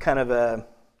this is kind of a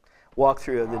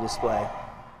walkthrough of the display.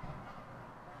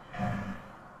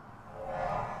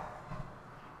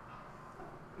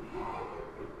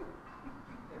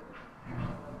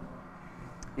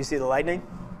 You see the lightning?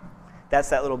 That's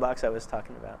that little box I was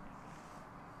talking about.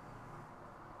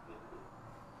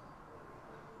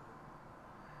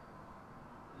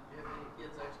 Did you have any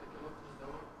kids actually come up to the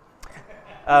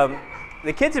door?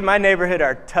 The kids in my neighborhood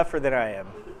are tougher than I am.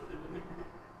 Is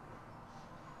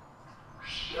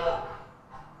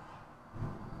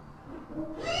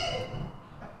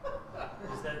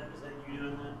that you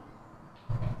doing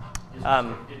that?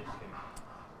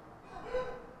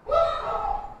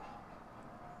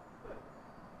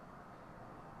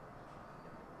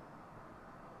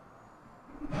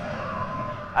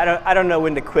 I don't know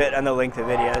when to quit on the length of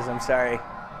videos. I'm sorry,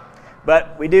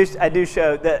 but I do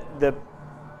show that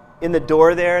in the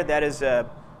door there, that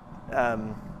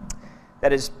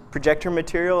is projector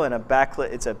material and a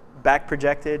backlit. It's a back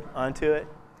projected onto it,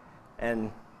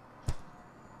 and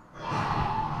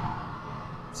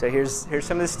so here's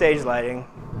some of the stage lighting.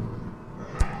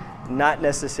 Not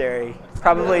necessary.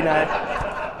 Probably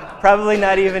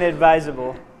not even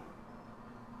advisable.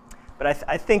 But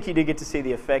I think you do get to see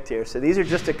the effect here. So these are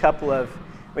just a couple of,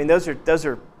 those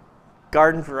are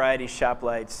garden variety shop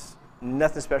lights.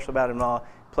 Nothing special about them at all.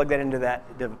 Plug that into that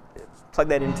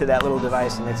little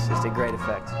device, and it's just a great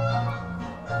effect.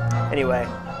 Anyway.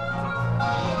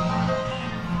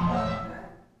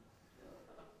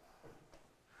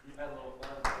 You've had a little fun.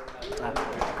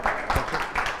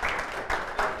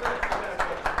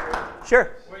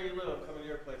 Sure. Where you live? Come in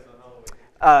your place on Halloween.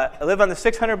 I live on the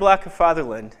 600 block of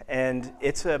Fatherland, and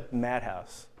it's a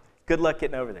madhouse. Good luck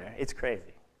getting over there. It's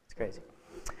crazy. It's crazy.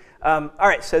 All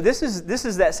right, so this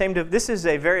is that same. This is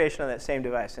a variation on that same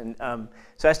device, and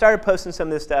so I started posting some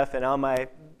of this stuff, and all my,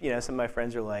 some of my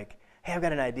friends are like, "Hey, I've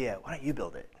got an idea. Why don't you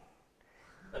build it?"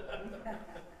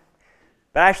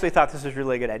 But I actually thought this was a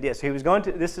really good idea. So he was going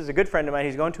to. This is a good friend of mine.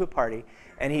 He's going to a party,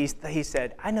 and he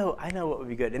said, "I know what would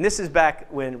be good." And this is back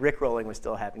when Rickrolling was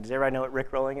still happening. Does everybody know what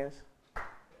Rickrolling is?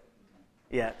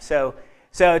 Yeah. So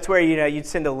it's where you'd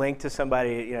send a link to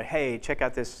somebody. Hey, check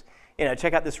out this.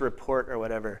 Check out this report or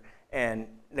whatever, and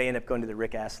they end up going to the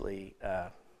Rick Astley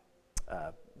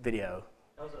video.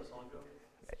 How's that song go?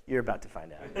 You're about to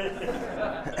find out.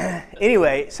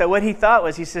 Anyway, so what he thought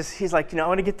was, he's like, I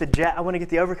want to get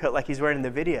the overcoat like he's wearing in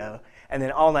the video, and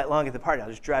then all night long at the party, I'll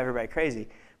just drive everybody crazy.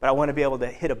 But I want to be able to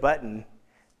hit a button,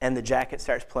 and the jacket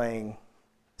starts playing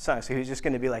songs. So he's just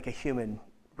going to be like a human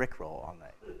Rickroll all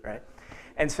night, right?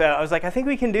 And so I was like, I think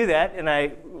we can do that. And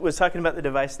I was talking about the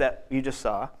device that you just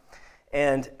saw.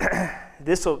 And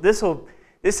this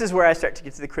is where I start to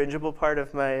get to the cringeable part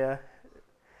of my,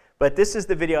 but this is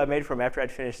the video I made from after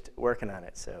I'd finished working on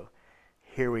it. So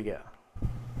here we go.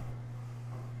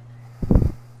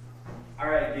 All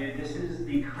right, dude, this is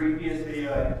the creepiest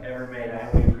video I've ever made. I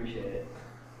hope you appreciate it.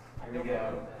 Here we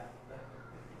go.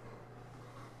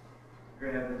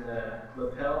 Grab the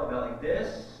lapel about like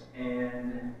this,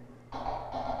 and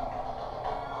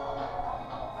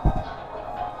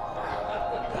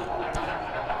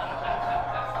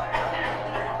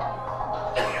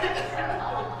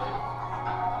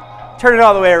turn it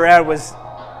all the way around was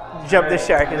jump the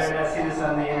shark. I see this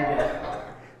on the internet,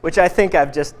 which I think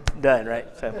I've just done, right?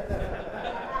 So.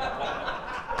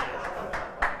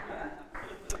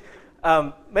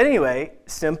 But anyway,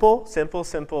 simple,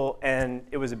 and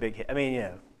it was a big hit.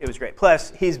 It was great.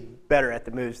 Plus, he's better at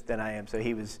the moves than I am, so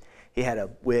he had a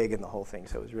wig and the whole thing,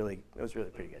 so it was really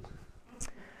pretty good.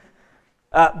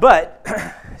 But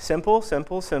simple.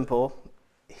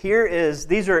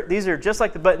 These are just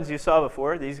like the buttons you saw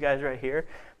before, these guys right here,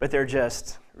 but they're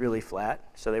just really flat,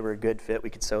 so they were a good fit. We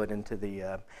could sew it into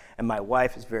the, and my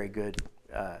wife is very good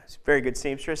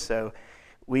seamstress, so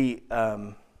we,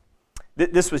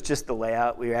 this was just the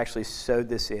layout. We actually sewed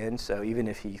this in, so even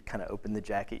if you kind of opened the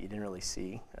jacket, you didn't really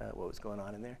see what was going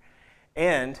on in there.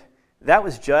 And that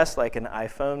was just like an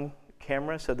iPhone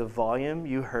camera, so the volume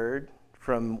you heard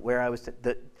from where I was,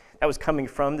 that was coming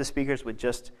from the speakers with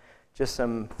just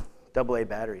some AA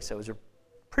battery, so it was a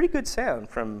pretty good sound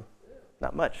from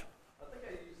not much. I think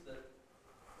I used that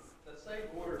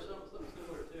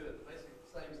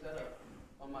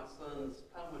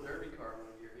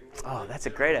Oh, that's a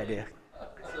great idea.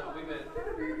 So we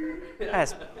went,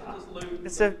 That's, just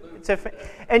loop.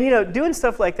 and you know, doing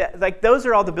stuff like that, like those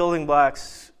are all the building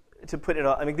blocks to put it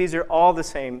all. I mean, these are all the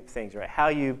same things, right? How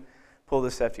you pull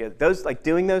this stuff together. Those, like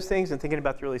doing those things and thinking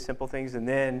about the really simple things and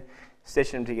then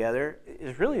stitching them together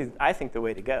is really, I think, the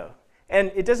way to go.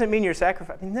 And it doesn't mean you're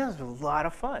sacrificing. I mean, that was a lot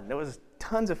of fun. That was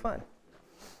tons of fun.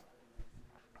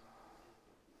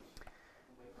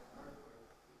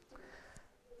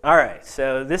 All right,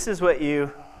 so this is what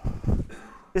you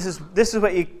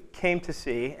came to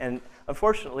see, and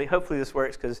unfortunately, hopefully this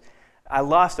works because I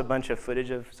lost a bunch of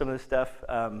footage of some of this stuff.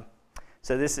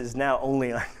 So this is now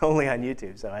only on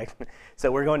YouTube.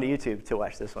 So we're going to YouTube to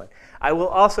watch this one. I will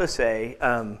also say,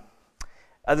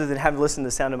 other than having listened to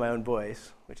the sound of my own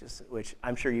voice, which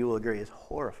I'm sure you will agree is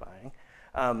horrifying,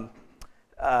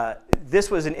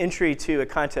 this was an entry to a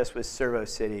contest with Servo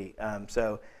City.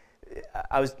 So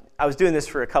I was doing this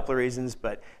for a couple of reasons,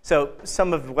 but so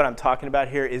some of what I'm talking about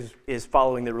here is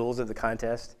following the rules of the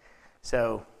contest.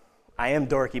 So I am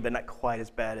dorky, but not quite as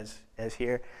bad as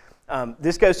here.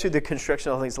 This goes through the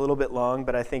construction. I think it's a little bit long,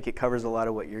 but I think it covers a lot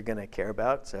of what you're going to care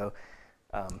about. So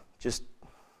just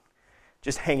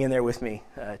hang in there with me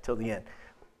till the end.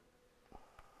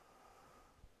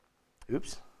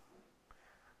 Oops.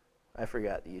 I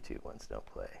forgot the YouTube ones don't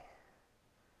play.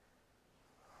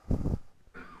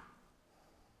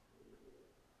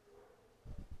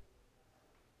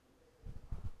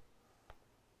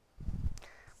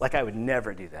 Like I would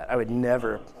never do that. I would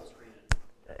never.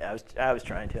 I was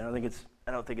trying to.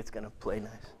 I don't think it's going to play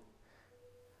nice.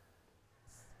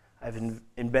 I've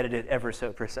embedded it ever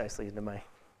so precisely into my.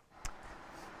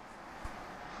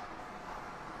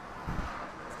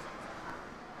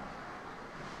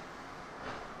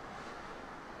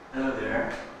 Hello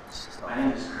there. My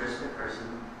name is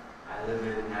McPherson. I live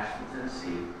in Nashville, Tennessee,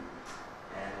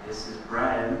 and this is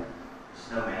Brian, the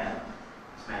snowman.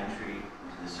 It's my entry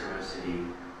into the Servo City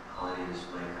Holiday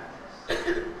Display Contest. I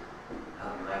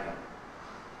hope you like it.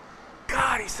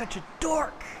 God, he's such a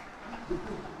dork.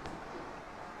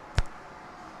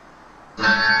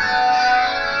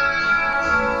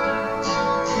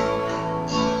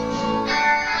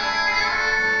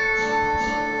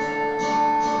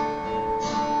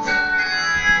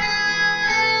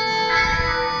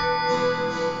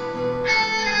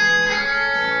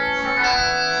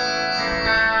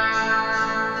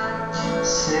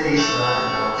 City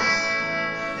smiles,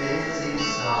 busy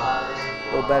smiles.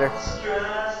 A little better.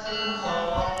 Dressed in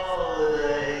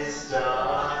holiday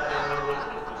style.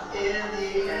 In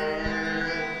the air,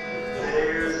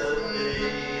 there's a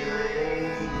feeling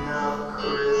of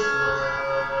Christmas.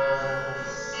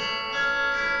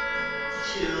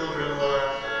 Children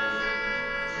laughing,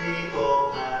 people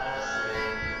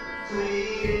passing,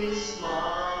 fleeting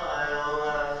smile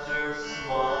after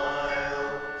smile,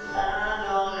 and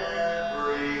on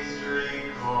every street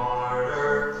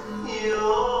corner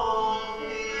you'll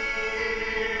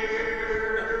hear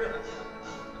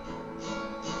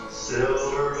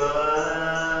silver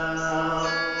bells,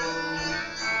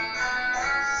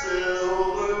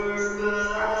 silver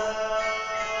bells.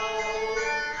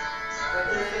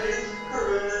 It's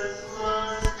Christmas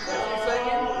time.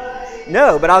 No,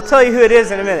 but I'll tell you who it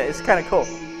is in a minute. It's kind of cool.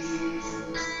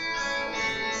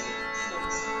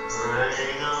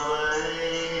 Ring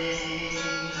away,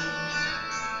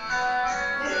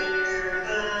 hear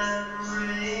them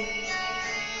ring,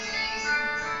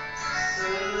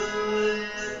 soon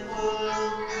it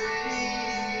will be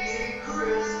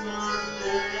Christmas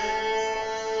Day.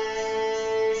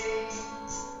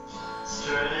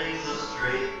 Strings of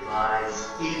street lights,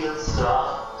 even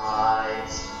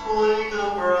stoplights,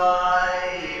 twinkle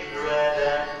bright red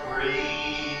and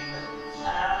green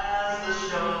as the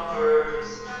shoppers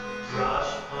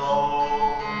rush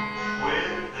home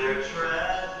with their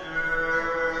treasures.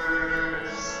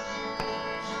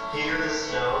 Hear the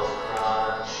snow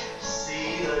crunch,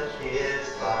 see the kids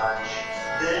bunch.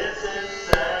 This is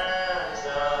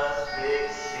Santa's big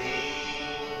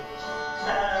scene.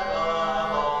 And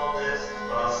above all this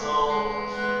bustle,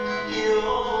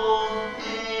 you'll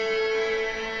hear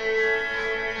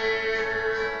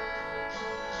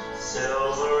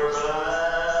silver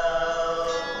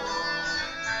bells.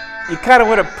 You kind of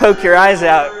want to poke your eyes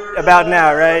out about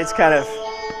now, right? It's kind of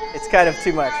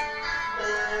too much.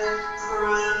 It's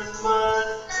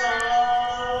Christmas time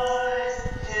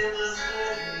in the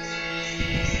city.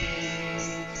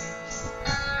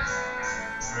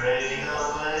 Ring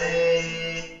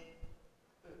away.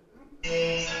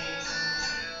 Hear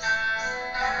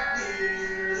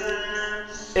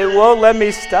them It won't let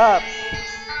me stop.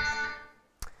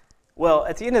 Well,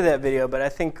 at the end of that video, but I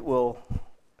think we'll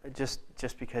just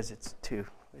just because it's too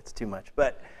much.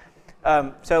 But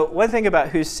so one thing about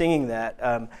who's singing that,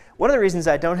 one of the reasons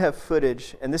I don't have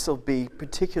footage, and this will be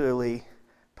particularly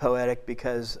poetic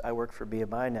because I work for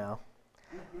BMI now.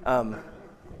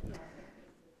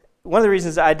 One of the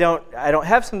reasons I don't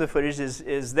have some of the footage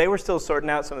is they were still sorting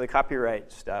out some of the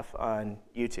copyright stuff on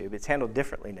YouTube. It's handled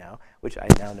differently now, which I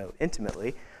now know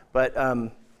intimately. But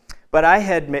I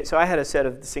had a set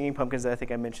of the Singing Pumpkins that I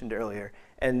think I mentioned earlier,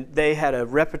 and they had a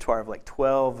repertoire of like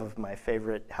 12 of my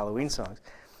favorite Halloween songs.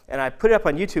 And I put it up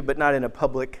on YouTube, but not in a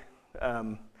public,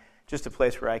 just a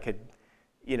place where I could,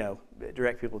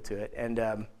 direct people to it. And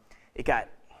it got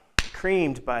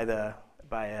creamed by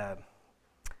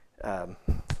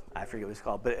I forget what it's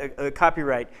called, but a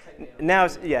copyright. Now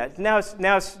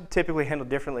it's typically handled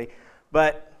differently,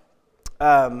 but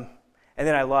and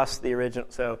then I lost the original.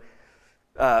 So,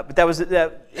 but that was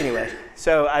that anyway.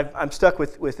 So I'm stuck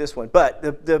with this one. But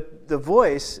the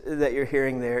voice that you're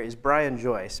hearing there is Brian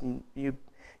Joyce. You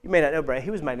may not know Brian.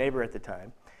 He was my neighbor at the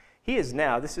time. He is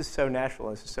now. This is so Nashville.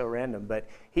 This is so random, but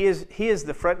he is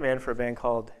the frontman for a band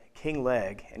called King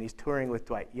Leg, and he's touring with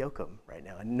Dwight Yoakam right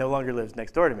now, and no longer lives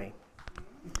next door to me.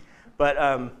 But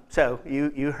so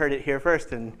you heard it here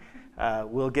first, and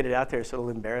we'll get it out there so it'll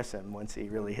embarrass him once he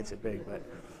really hits it big.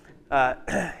 But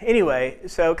anyway,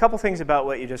 so a couple things about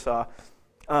what you just saw.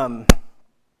 I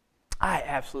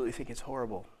absolutely think it's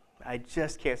horrible. I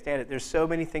just can't stand it. There's so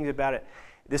many things about it.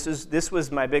 This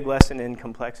was my big lesson in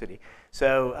complexity.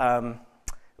 So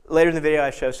later in the video, I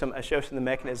show some of the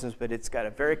mechanisms, but it's got a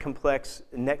very complex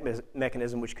neck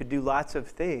mechanism which could do lots of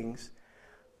things,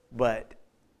 but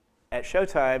at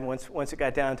showtime, once it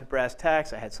got down to brass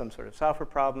tacks, I had some sort of software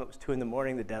problem. It was 2 in the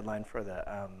morning. The deadline for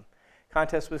the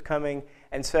contest was coming.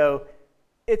 And so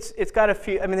it's got a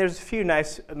few, there's a few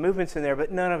nice movements in there,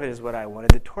 but none of it is what I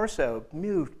wanted. The torso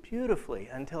moved beautifully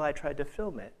until I tried to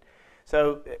film it.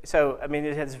 So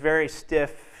it has very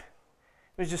stiff,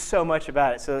 there's just so much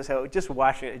about it. So just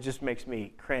watching it, it just makes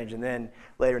me cringe. And then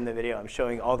later in the video, I'm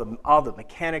showing all the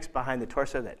mechanics behind the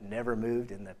torso that never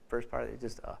moved in the first part. It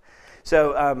just,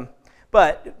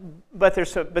 But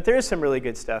there is some really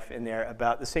good stuff in there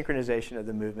about the synchronization of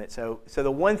the movement. So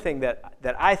the one thing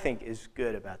that I think is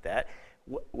good about that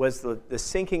was the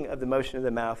syncing of the motion of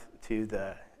the mouth to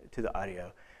the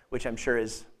audio, which I'm sure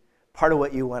is part of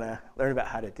what you want to learn about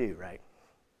how to do, right?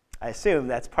 I assume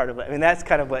that's part of it. That's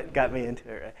kind of what got me into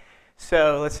it, right?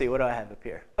 So let's see, what do I have up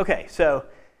here? Okay, so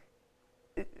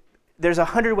there's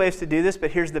 100 ways to do this, but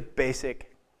here's the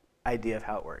basic idea of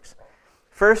how it works.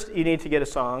 First, you need to get a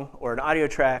song or an audio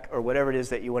track or whatever it is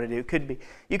that you want to do.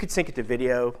 You could sync it to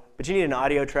video, but you need an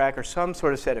audio track or some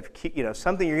sort of set of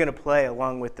something you're going to play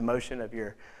along with the motion of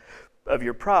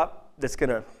your prop that's going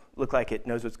to look like it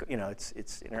knows what's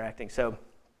it's interacting. So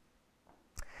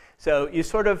you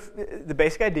sort of the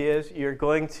basic idea is you're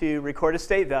going to record a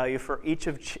state value for each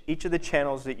of the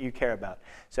channels that you care about.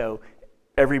 So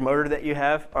every motor that you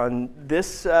have on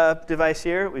this device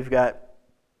here, we've got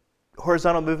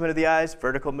horizontal movement of the eyes,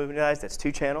 vertical movement of the eyes, that's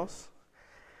 2 channels.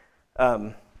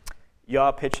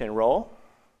 Yaw, pitch, and roll,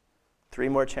 3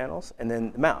 more channels, and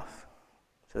then the mouth.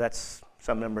 So that's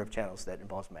some number of channels that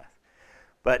involves math.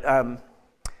 But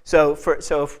so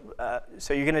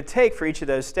you're going to take for each of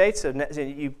those states, so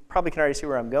you probably can already see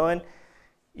where I'm going.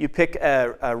 You pick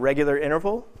a regular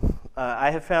interval.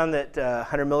 I have found that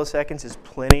 100 milliseconds is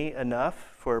plenty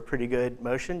enough for a pretty good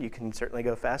motion. You can certainly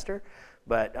go faster,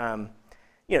 but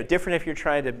different if you're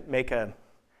trying to make a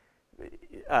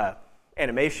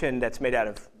animation that's made out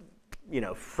of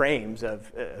frames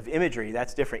of imagery.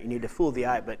 That's different. You need to fool the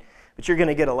eye, but you're going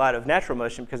to get a lot of natural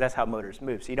motion because that's how motors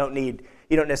move. So you don't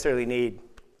necessarily need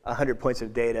 100 points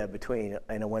of data between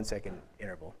in a 1 second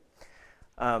interval.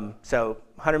 So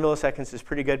 100 milliseconds is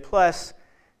pretty good. Plus,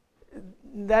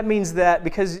 that means that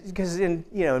because in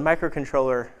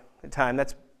microcontroller time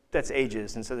that's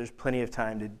ages, and so there's plenty of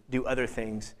time to do other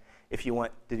things if you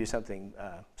want to do something.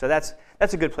 So that's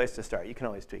a good place to start. You can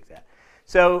always tweak that.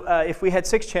 So if we had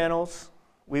 6 channels,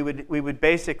 we would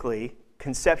basically,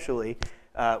 conceptually,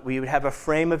 we would have a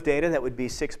frame of data that would be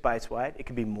 6 bytes wide. It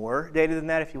could be more data than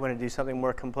that if you want to do something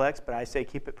more complex, but I say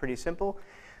keep it pretty simple.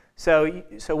 So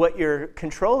what your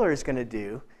controller is going to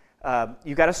do,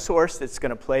 you've got a source that's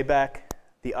going to play back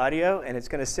the audio, and it's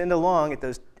going to send along at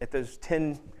those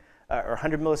 10 or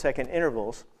 100 millisecond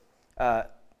intervals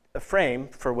a frame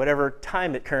for whatever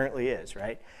time it currently is,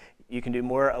 right? You can do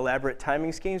more elaborate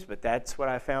timing schemes, but that's what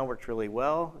I found worked really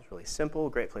well. It's really simple,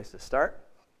 great place to start.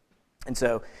 And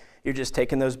so you're just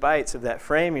taking those bytes of that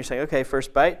frame. You're saying, okay,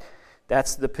 first byte,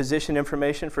 that's the position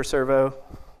information for servo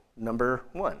number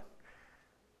 1.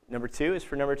 number 2 is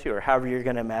for number 2, or however you're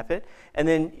going to map it. And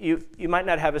then you might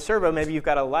not have a servo, maybe you've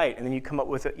got a light, and then you come up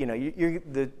with,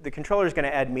 the controller is going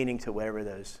to add meaning to whatever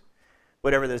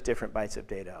those different bytes of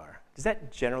data are. Does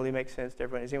that generally make sense to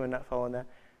everyone? Is anyone not following that?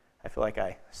 I feel like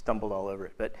I stumbled all over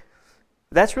it, but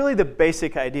that's really the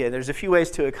basic idea. There's a few ways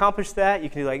to accomplish that. You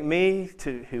can do like me,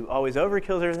 who always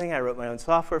overkills everything. I wrote my own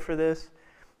software for this.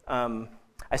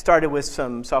 I started with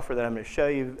some software that I'm going to show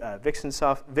you.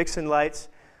 Vixen Lights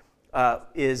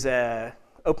is an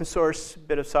open source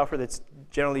bit of software that's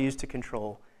generally used to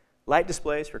control light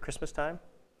displays for Christmas time.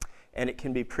 And it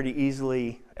can be pretty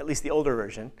easily, at least the older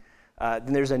version.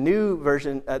 Then there's a new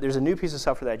version, there's a new piece of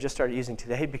software that I just started using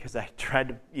today because I tried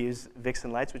to use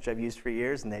Vixen Lights, which I've used for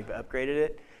years, and they've upgraded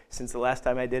it since the last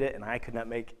time I did it, and I could not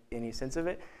make any sense of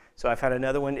it. So I found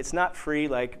another one. It's not free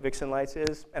like Vixen Lights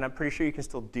is, and I'm pretty sure you can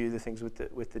still do the things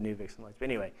with the new Vixen Lights. But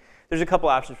anyway, there's a couple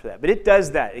options for that. But it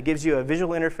does that. It gives you a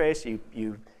visual interface.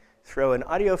 You throw an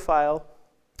audio file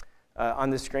on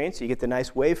the screen, so you get the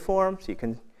nice waveform. So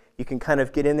you can kind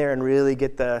of get in there and really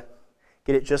get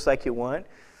it just like you want.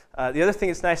 The other thing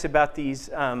that's nice about these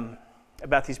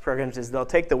programs is they'll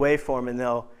take the waveform and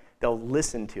they'll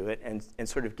listen to it and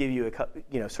sort of give you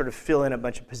sort of fill in a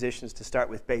bunch of positions to start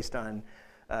with based on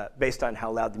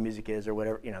how loud the music is or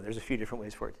whatever. There's a few different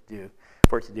ways for it to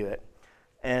do it.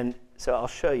 And so I'll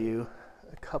show you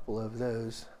a couple of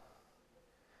those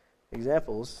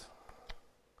examples.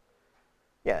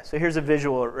 Yeah, so here's a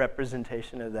visual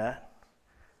representation of that.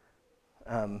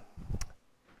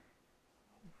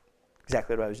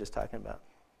 Exactly what I was just talking about.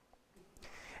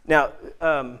 Now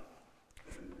I'm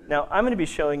going to be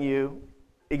showing you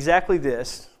exactly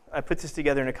this. I put this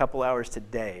together in a couple hours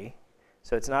today,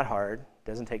 so it's not hard.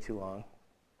 Doesn't take too long.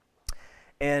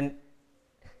 And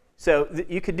so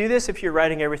you could do this if you're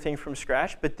writing everything from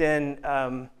scratch, but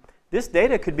then this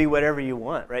data could be whatever you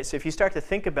want, right? So if you start to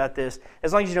think about this,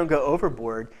 as long as you don't go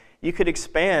overboard, you could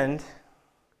expand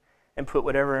and put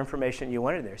whatever information you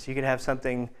wanted there. So you could have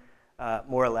something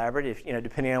more elaborate, if,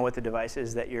 depending on what the device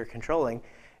is that you're controlling.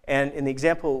 And in the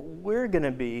example we're going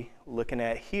to be looking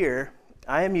at here,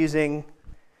 I am using,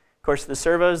 of course, the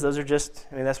servos. Those are just,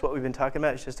 that's what we've been talking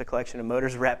about. It's just a collection of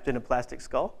motors wrapped in a plastic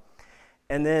skull.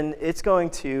 And then it's going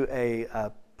to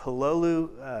a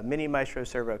Pololu Mini Maestro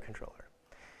servo controller.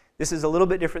 This is a little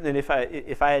bit different than if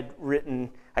I had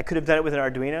written, I could have done it with an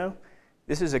Arduino.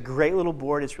 This is a great little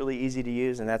board. It's really easy to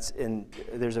use, and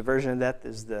there's a version of that.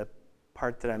 There's the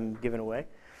part that I'm giving away.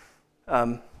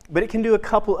 But it can do a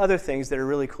couple other things that are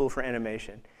really cool for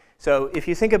animation. So if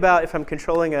you think about if I'm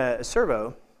controlling a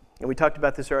servo, and we talked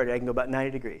about this already, I can go about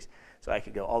 90 degrees. So I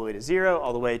could go all the way to 0,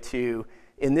 all the way to,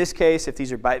 in this case, if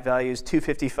these are byte values,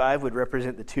 255 would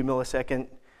represent the 2 millisecond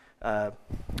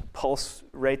pulse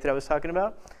rate that I was talking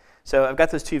about. So I've got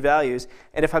those two values.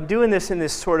 And if I'm doing this in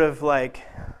this sort of like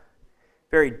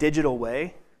very digital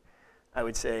way, I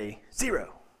would say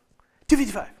 0,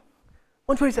 255,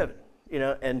 127,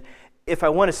 and if I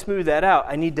want to smooth that out,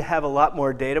 I need to have a lot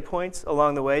more data points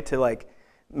along the way to like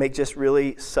make just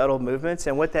really subtle movements.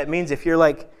 And what that means, if you're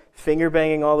like finger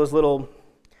banging all those little,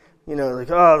 just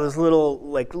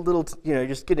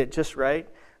get it just right,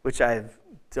 which I've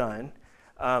done,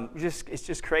 it's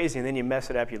just crazy. And then you mess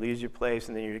it up, you lose your place,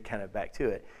 and then you're kind of back to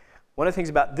it. One of the things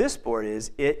about this board is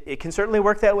it can certainly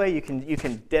work that way. You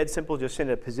can dead simple just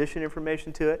send a position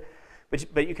information to it,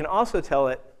 but you can also tell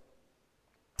it.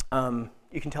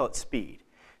 You can tell it speed.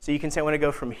 So you can say, I want to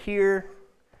go from here,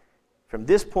 from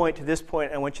this point to this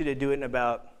point, I want you to do it in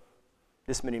about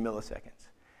this many milliseconds.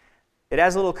 It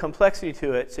adds a little complexity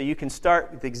to it, so you can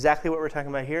start with exactly what we're talking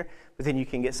about here, but then you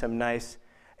can get some nice,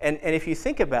 and if you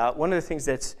think about, one of the things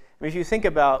that's, if you think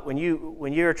about when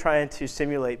you're trying to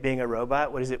simulate being a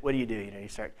robot, what do you do? You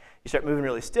start moving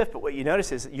really stiff, but what you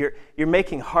notice is you're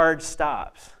making hard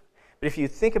stops. But if you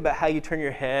think about how you turn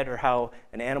your head or how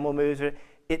an animal moves,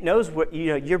 it knows what,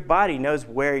 your body knows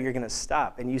where you're going to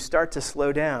stop, and you start to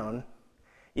slow down.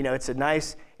 It's a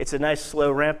nice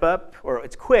slow ramp up, or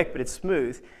it's quick, but it's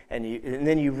smooth, and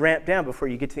then you ramp down before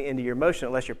you get to the end of your motion,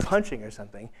 unless you're punching or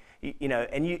something.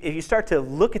 If you start to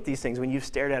look at these things when you've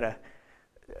stared at a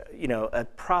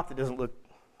prop that doesn't look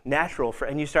natural,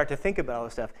 and you start to think about all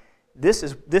this stuff, this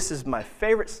is my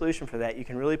favorite solution for that. You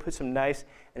can really put some nice,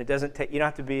 and it doesn't take, you don't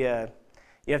have to be a.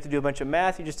 You have to do a bunch of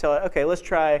math. You just tell it, okay, let's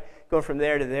try going from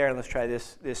there to there, and let's try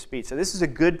this speed. So this is a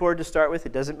good board to start with.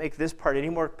 It doesn't make this part any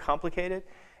more complicated,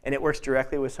 and it works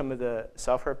directly with some of the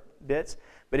software bits.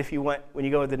 But if you want, when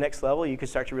you go to the next level, you can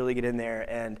start to really get in there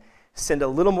and send a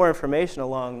little more information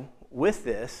along with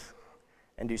this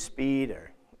and do speed,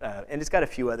 and it's got a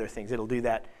few other things. It'll do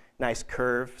that nice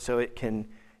curve, so it can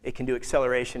do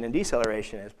acceleration and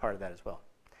deceleration as part of that as well.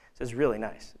 So it's really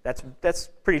nice. That's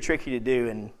pretty tricky to do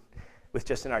and with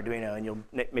just an Arduino, and you'll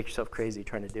make yourself crazy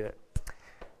trying to do it.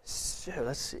 So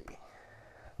let's see.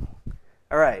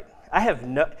 All right. By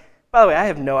the way, I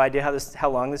have no idea how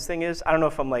long this thing is. I don't know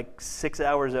if I'm like 6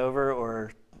 hours over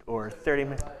or 30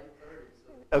 minutes.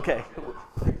 Okay.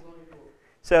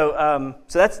 So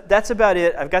that's about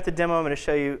it. I've got the demo. I'm going to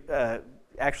show you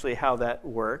actually how that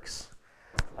works.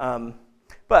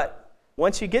 But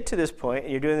once you get to this point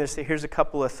and you're doing this, here's a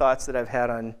couple of thoughts that I've had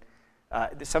on.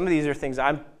 Some of these are things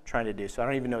I'm trying to do, so I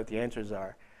don't even know what the answers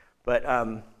are. But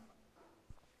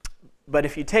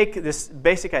if you take this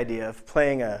basic idea of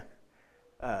playing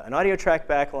an audio track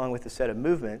back along with a set of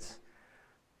movements,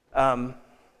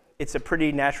 it's a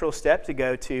pretty natural step to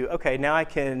go to, okay, now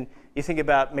you think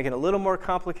about making it a little more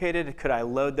complicated. Could I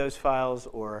load those files?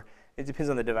 Or it depends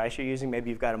on the device you're using. Maybe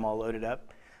you've got them all loaded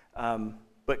up.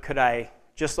 But could I,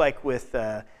 just like with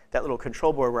that little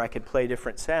control board where I could play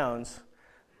different sounds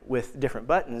with different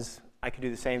buttons, I could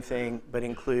do the same thing but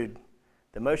include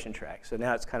the motion track. So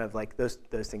now it's kind of like those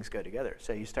things go together.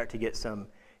 So you start to get some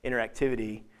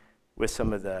interactivity with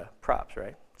some of the props,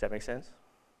 right? Does that make sense?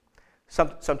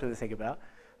 Something to think about.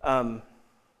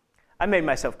 I made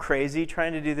myself crazy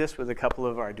trying to do this with a couple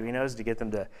of Arduinos to get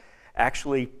them to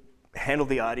actually handle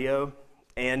the audio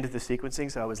and the sequencing.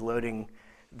 So I was loading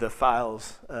the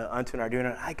files onto an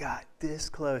Arduino. I got this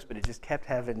close, but it just kept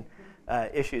having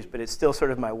issues. But it's still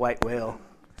sort of my white whale.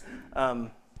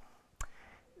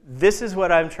 This is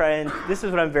what I'm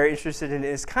very interested in.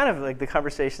 It's kind of like the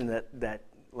conversation that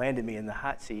landed me in the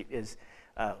hot seat is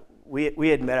we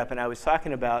had met up and I was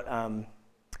talking about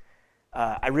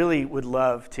I really would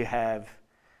love to have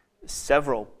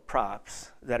several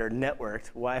props that are networked,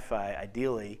 Wi-Fi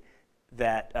ideally,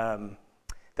 that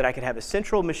I could have a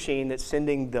central machine that's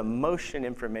sending the motion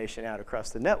information out across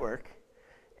the network.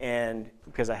 And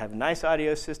because I have a nice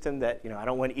audio system that, I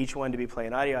don't want each one to be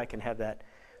playing audio, I can have that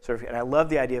sort of, and I love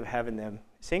the idea of having them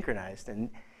synchronized.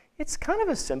 And it's kind of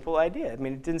a simple idea. I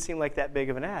mean, it didn't seem like that big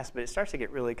of an ask, but it starts to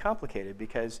get really complicated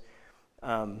because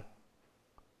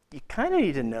you kind of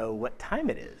need to know what time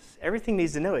it is. Everything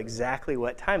needs to know exactly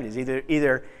what time it is,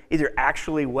 either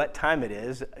actually what time it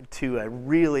is to a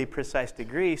really precise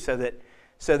degree so that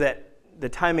the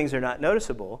timings are not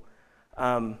noticeable.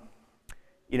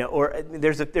 Or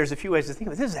there's a few ways to think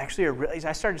of it. This is actually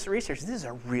I started to research. This is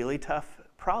a really tough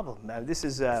problem. This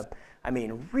is,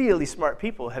 really smart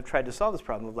people have tried to solve this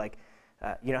problem of like,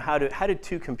 how do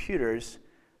two computers,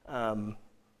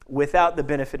 without the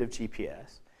benefit of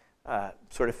GPS,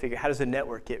 sort of figure how does a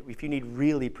network get if you need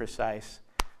really precise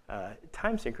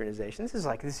time synchronization? This is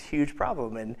like this huge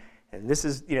problem, and this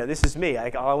is me.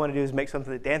 All I want to do is make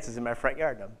something that dances in my front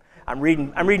yard. I'm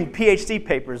reading PhD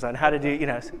papers on how to do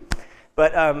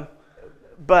But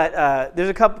there's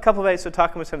a couple of ways. So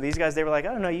talking with some of these guys, they were like,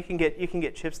 "Oh no, you can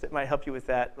get chips that might help you with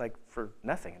that, like for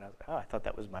nothing." And I was like, "Oh, I thought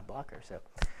that was my blocker."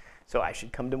 So I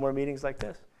should come to more meetings like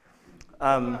this.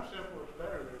 Not simple is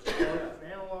better. There's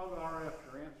analog RF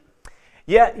for answer.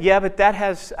 Yeah, but that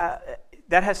has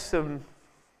some.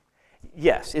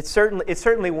 Yes, it's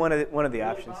certainly one of the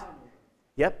options.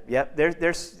 Yep.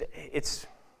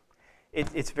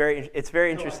 It's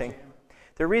very interesting.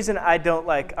 The reason I don't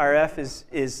like RF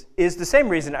is the same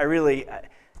reason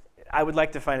I would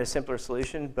like to find a simpler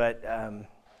solution, but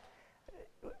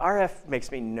RF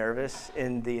makes me nervous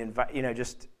in the environment.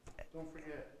 Just don't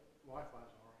forget Wi-Fi's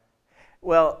RF.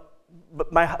 Well, but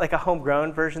a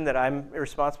homegrown version that I'm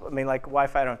responsible. Like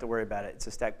Wi-Fi, I don't have to worry about it. It's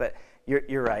a stack. But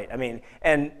you're right.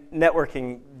 And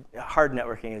networking, hard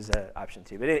networking is an option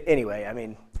too. But anyway,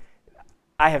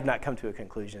 I have not come to a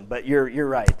conclusion. But you're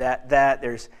right. That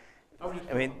there's.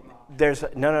 There's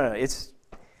no.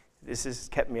 This has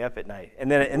kept me up at night,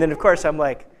 and then of course I'm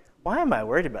like, why am I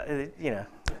worried about it? Because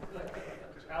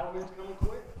Halloween's coming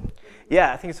quick.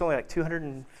 Yeah, I think it's only like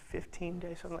 215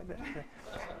 days, something like that.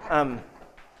 Do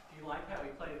you like how he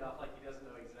played it off like he doesn't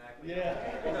know exactly?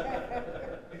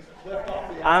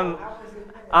 Yeah.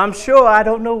 I'm sure I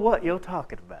don't know what you're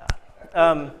talking about.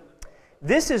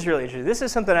 This is really interesting. This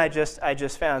is something I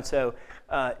just found. So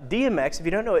DMX. If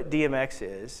you don't know what DMX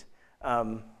is.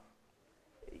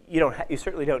 You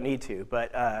certainly don't need to,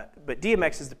 but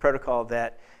DMX is the protocol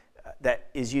that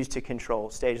is used to control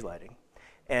stage lighting,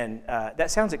 and that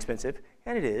sounds expensive,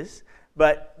 and it is.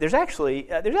 But there's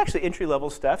actually entry-level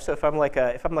stuff. So if I'm like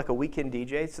a weekend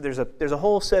DJ, so there's a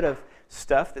whole set of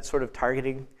stuff that's sort of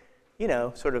targeting,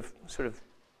 sort of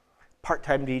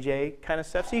part-time DJ kind of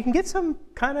stuff. So you can get some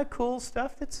kind of cool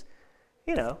stuff that's,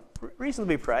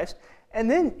 reasonably priced. And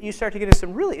then you start to get into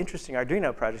some really interesting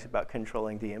Arduino projects about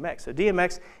controlling DMX. So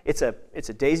DMX, it's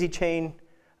a daisy chain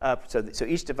up. So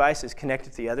each device is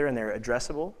connected to the other, and they're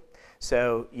addressable.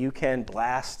 So you can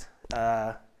blast in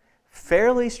a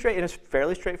fairly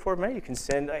straightforward manner. You can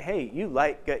send, hey, you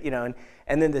like,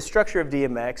 and then the structure of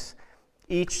DMX,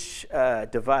 each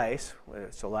device, whether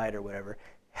it's a light or whatever,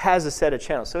 has a set of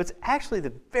channels. So it's actually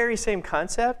the very same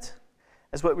concept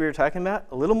as what we were talking about,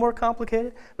 a little more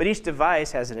complicated, but each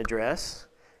device has an address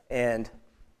and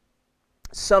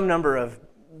some number of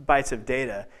bytes of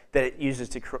data that it uses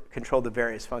to control the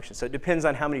various functions. So it depends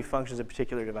on how many functions a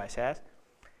particular device has.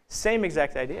 Same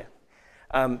exact idea.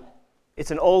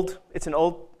 It's an older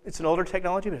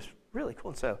technology, but it's really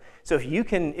cool. So if you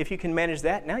can manage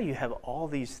that, now you have all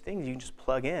these things you can just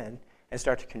plug in and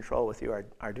start to control with your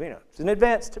Arduino. It's an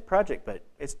advanced project, but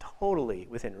it's totally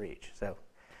within reach. So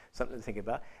something to think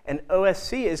about. And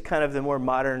OSC is kind of the more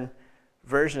modern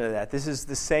version of that. This is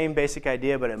the same basic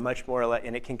idea, but much more,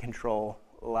 and it can control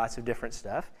lots of different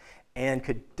stuff, and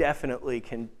definitely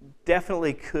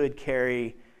could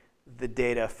carry the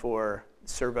data for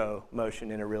servo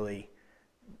motion in a way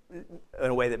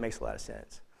that makes a lot of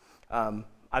sense.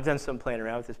 I've done some playing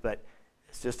around with this, but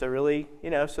it's just a really,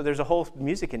 so there's a whole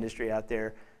music industry out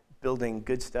there building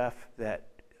good stuff that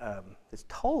is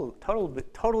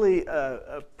totally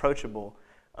approachable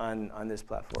on this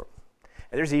platform.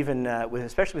 And there's even,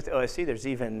 especially with OSC, there's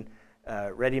even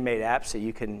ready-made apps that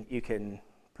you can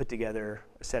put together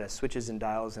a set of switches and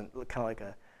dials, and kind of like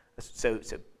so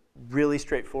really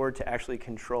straightforward to actually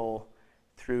control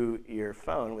through your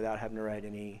phone without having to write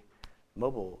any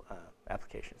mobile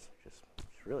applications. It's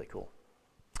really cool.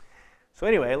 So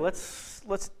anyway, let's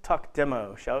talk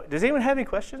demo. Does anyone have any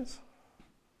questions?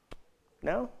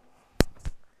 No?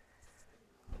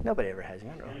 Nobody ever has.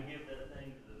 You're going to give that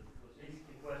thing to the easy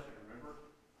question, remember?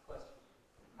 Question.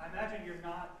 I imagine you're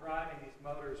not driving these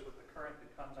motors with the current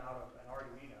that comes out of an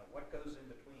Arduino. What goes in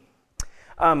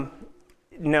between?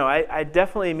 No, I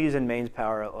definitely am using mains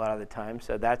power a lot of the time.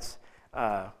 So that's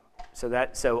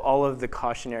so all of the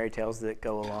cautionary tales that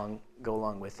go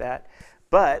along with that.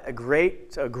 But a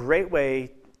great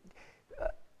way.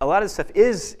 A lot of the stuff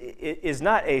is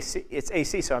not AC. It's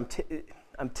AC. So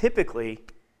I'm typically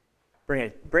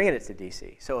bringing it to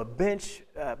DC. So a bench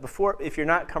if you're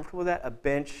not comfortable with that, a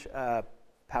bench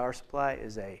power supply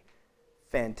is a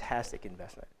fantastic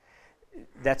investment.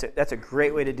 That's a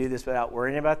great way to do this without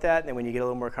worrying about that. And then when you get a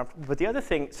little more comfortable. But the other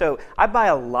thing, so I buy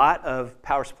a lot of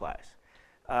power supplies.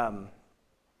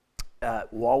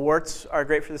 Wall warts are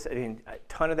great for this. I mean, a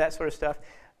ton of that sort of stuff.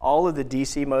 All of the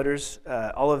DC motors,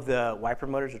 all of the wiper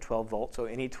motors are 12 volt, so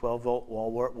any 12 volt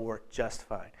wall wart will work just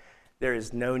fine. There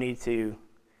is no need to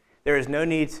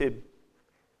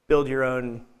build your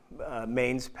own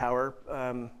mains power.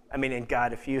 I mean, and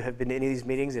God, if you have been to any of these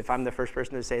meetings, if I'm the first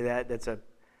person to say that,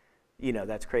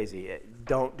 that's crazy.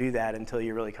 Don't do that until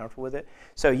you're really comfortable with it.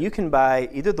 So you can buy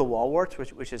either the wall warts,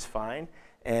 which is fine,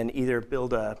 and either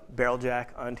build a barrel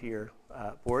jack onto your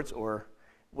boards or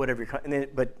whatever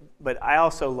but I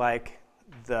also like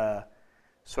the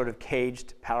sort of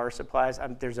caged power supplies.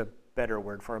 There's a better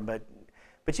word for them,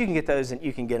 but you can get those, and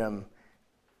you can get them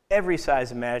every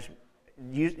size imaginable.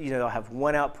 They'll have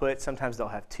one output. Sometimes they'll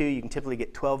have two. You can typically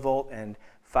get 12 volt and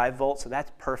 5 volt, so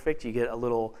that's perfect. You get a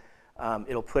little.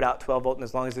 It'll put out 12 volt, and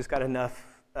as long as it's got enough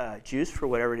juice for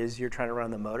whatever it is you're trying to run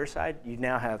on the motor side, you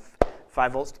now have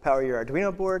 5 volts to power your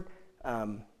Arduino board,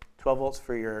 12 volts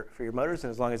for your motors,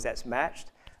 and as long as that's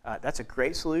matched, that's a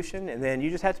great solution. And then you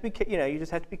just have to be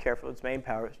careful. It's main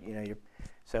power,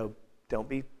 so don't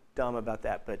be dumb about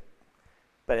that. But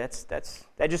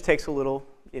that just takes a little,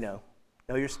 know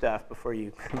your stuff before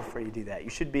you do that. You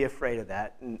should be afraid of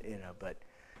that,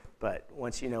 but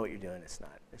once you know what you're doing, it's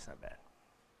not bad.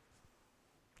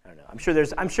 I don't know. I'm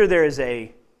sure there is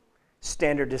a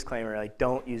standard disclaimer, like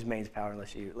don't use mains power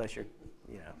unless you're,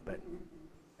 but.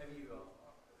 Have you,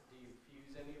 do you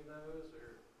fuse any of those,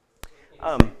 or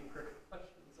any safety critical questions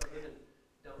other than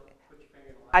don't put your finger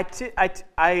in the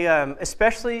light?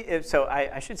 Especially if, so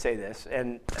I should say this,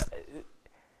 and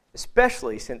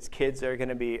especially since kids are going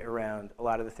to be around a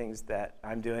lot of the things that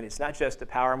I'm doing. It's not just the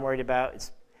power I'm worried about.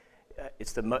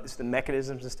 It's the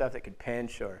mechanisms and stuff that could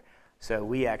pinch, so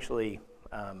we actually.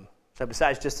 So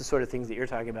besides just the sort of things that you're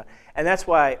talking about, and that's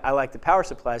why I like the power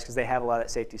supplies, because they have a lot of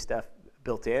that safety stuff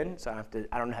built in. So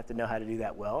I don't have to know how to do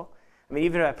that well. I mean,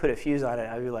 even if I put a fuse on it,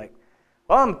 I'd be like,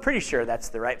 well, I'm pretty sure that's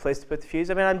the right place to put the fuse.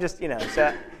 I mean, I'm just,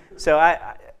 so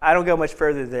I don't go much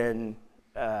further than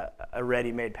a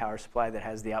ready-made power supply that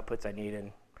has the outputs I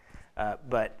need,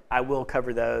 but I will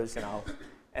cover those, and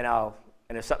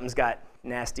if something's got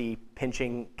nasty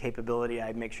pinching capability,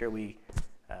 I make sure we.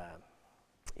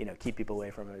 Keep people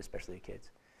away from it, especially the kids.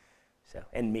 So,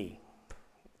 and me.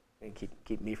 and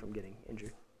keep me from getting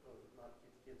injured. Not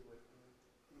keep kids away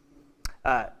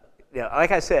from you. Yeah,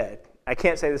 like I said, I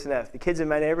can't say this enough. The kids in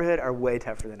my neighborhood are way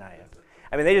tougher than I am.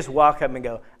 I mean, they just walk up and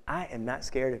go, I am not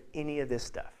scared of any of this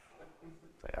stuff.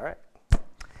 It's like, all right,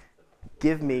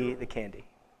 give me the candy.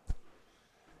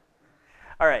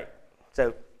 All right,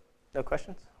 so no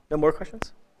questions? No more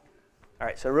questions? All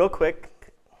right, so real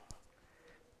quick.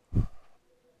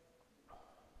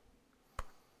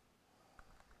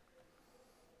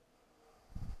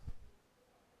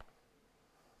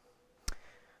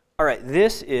 All right,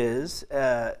 this is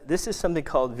something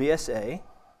called VSA.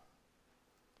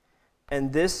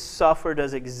 And this software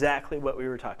does exactly what we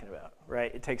were talking about,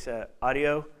 right? It takes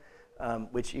audio,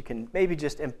 which you can maybe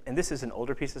just, and this is an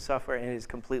older piece of software, and it is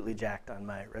completely jacked on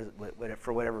my,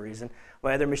 for whatever reason.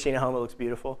 My other machine at home, it looks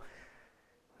beautiful.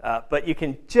 But you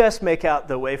can just make out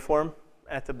the waveform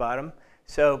at the bottom.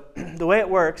 So the way it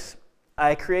works,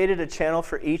 I created a channel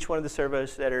for each one of the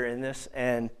servos that are in this,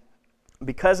 and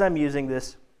because I'm using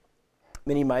this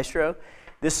Mini Maestro,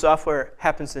 this software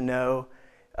happens to know,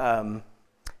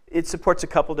 it supports a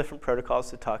couple different protocols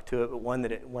to talk to it, but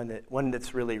one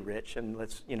that's really rich and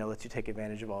lets you take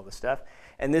advantage of all the stuff.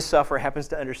 And this software happens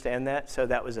to understand that, so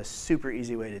that was a super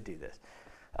easy way to do this.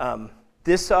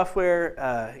 This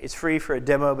software, it's free for a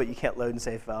demo, but you can't load and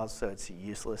save files, so it's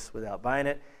useless without buying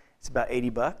it. It's about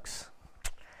 $80.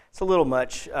 It's a little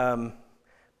much,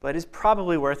 but it's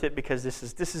probably worth it because this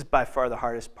is by far the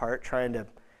hardest part, trying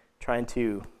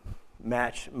to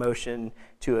match motion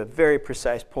to a very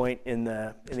precise point in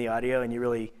the audio, and you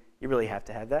really have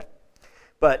to have that.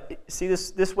 But see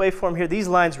this waveform here, these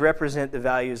lines represent the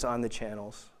values on the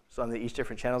channels, so on each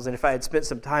different channels, and if I had spent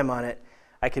some time on it,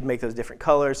 I could make those different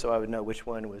colors so I would know which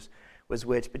one was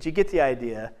which, but you get the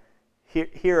idea.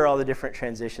 Here are all the different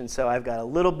transitions, so I've got a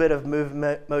little bit of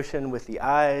motion with the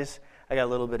eyes, I got a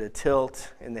little bit of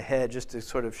tilt in the head just to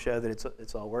sort of show that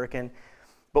it's all working.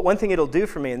 But one thing it'll do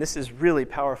for me, and this is really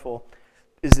powerful,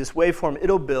 is this waveform.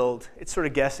 It'll build. It's sort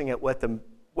of guessing at what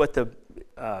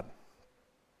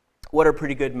are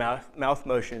pretty good mouth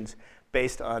motions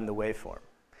based on the waveform.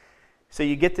 So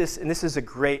you get this, and this is a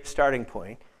great starting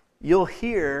point. You'll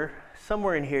hear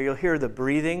somewhere in here. You'll hear the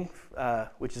breathing,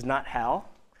 which is not Hal.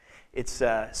 It's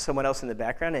someone else in the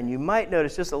background, and you might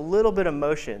notice just a little bit of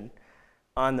motion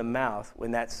on the mouth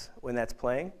when that's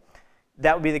playing.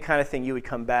 That would be the kind of thing you would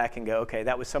come back and go, okay,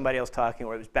 that was somebody else talking,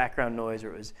 or it was background noise,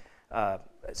 or it was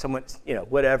someone,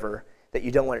 whatever that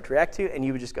you don't want it to react to, and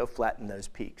you would just go flatten those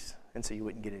peaks, and so you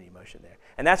wouldn't get any motion there.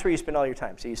 And that's where you spend all your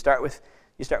time. So you start with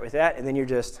that, and then you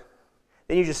just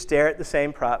stare at the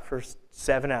same prop for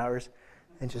 7 hours,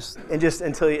 and just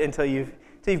until you've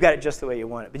got it just the way you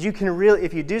want it. But you can really,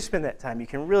 if you do spend that time, you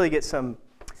can really get some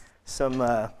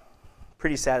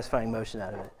pretty satisfying motion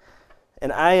out of it.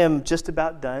 And I am just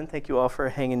about done. Thank you all for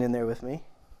hanging in there with me.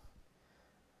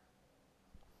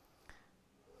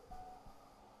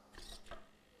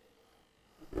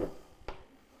 Did you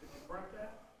break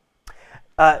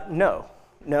that? No,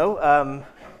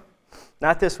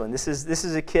 not this one. This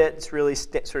is a kit. It's really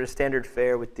sort of standard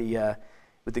fare with the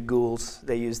ghouls.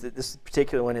 They use this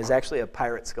particular one is actually a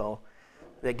pirate skull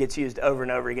that gets used over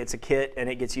and over. It gets a kit, and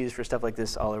it gets used for stuff like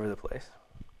this all over the place.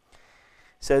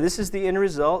 So this is the end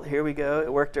result. Here we go.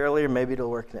 It worked earlier. Maybe it'll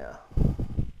work now.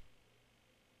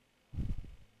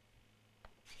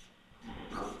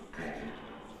 Okay.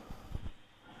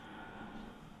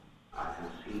 I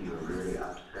can see you're really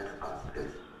upset about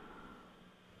this.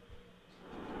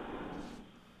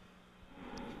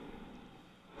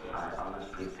 I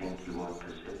honestly think you want to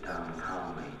sit down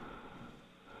calmly,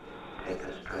 take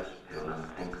a stress pill, and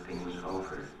think things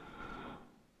over.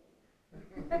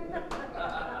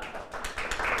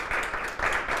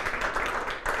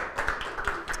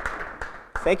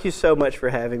 Thank you so much for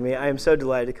having me. I am so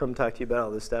delighted to come talk to you about all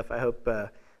this stuff. I hope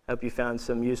you found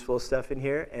some useful stuff in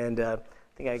here. And I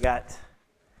think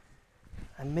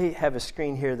I may have a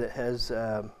screen here that has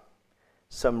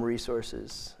some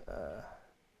resources,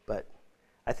 but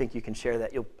I think you can share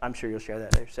that. I'm sure you'll share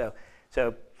that there.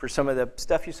 So for some of the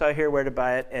stuff you saw here, where to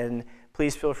buy it, and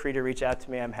please feel free to reach out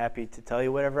to me. I'm happy to tell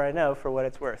you whatever I know for what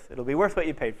it's worth. It'll be worth what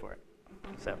you paid for it.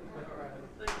 So.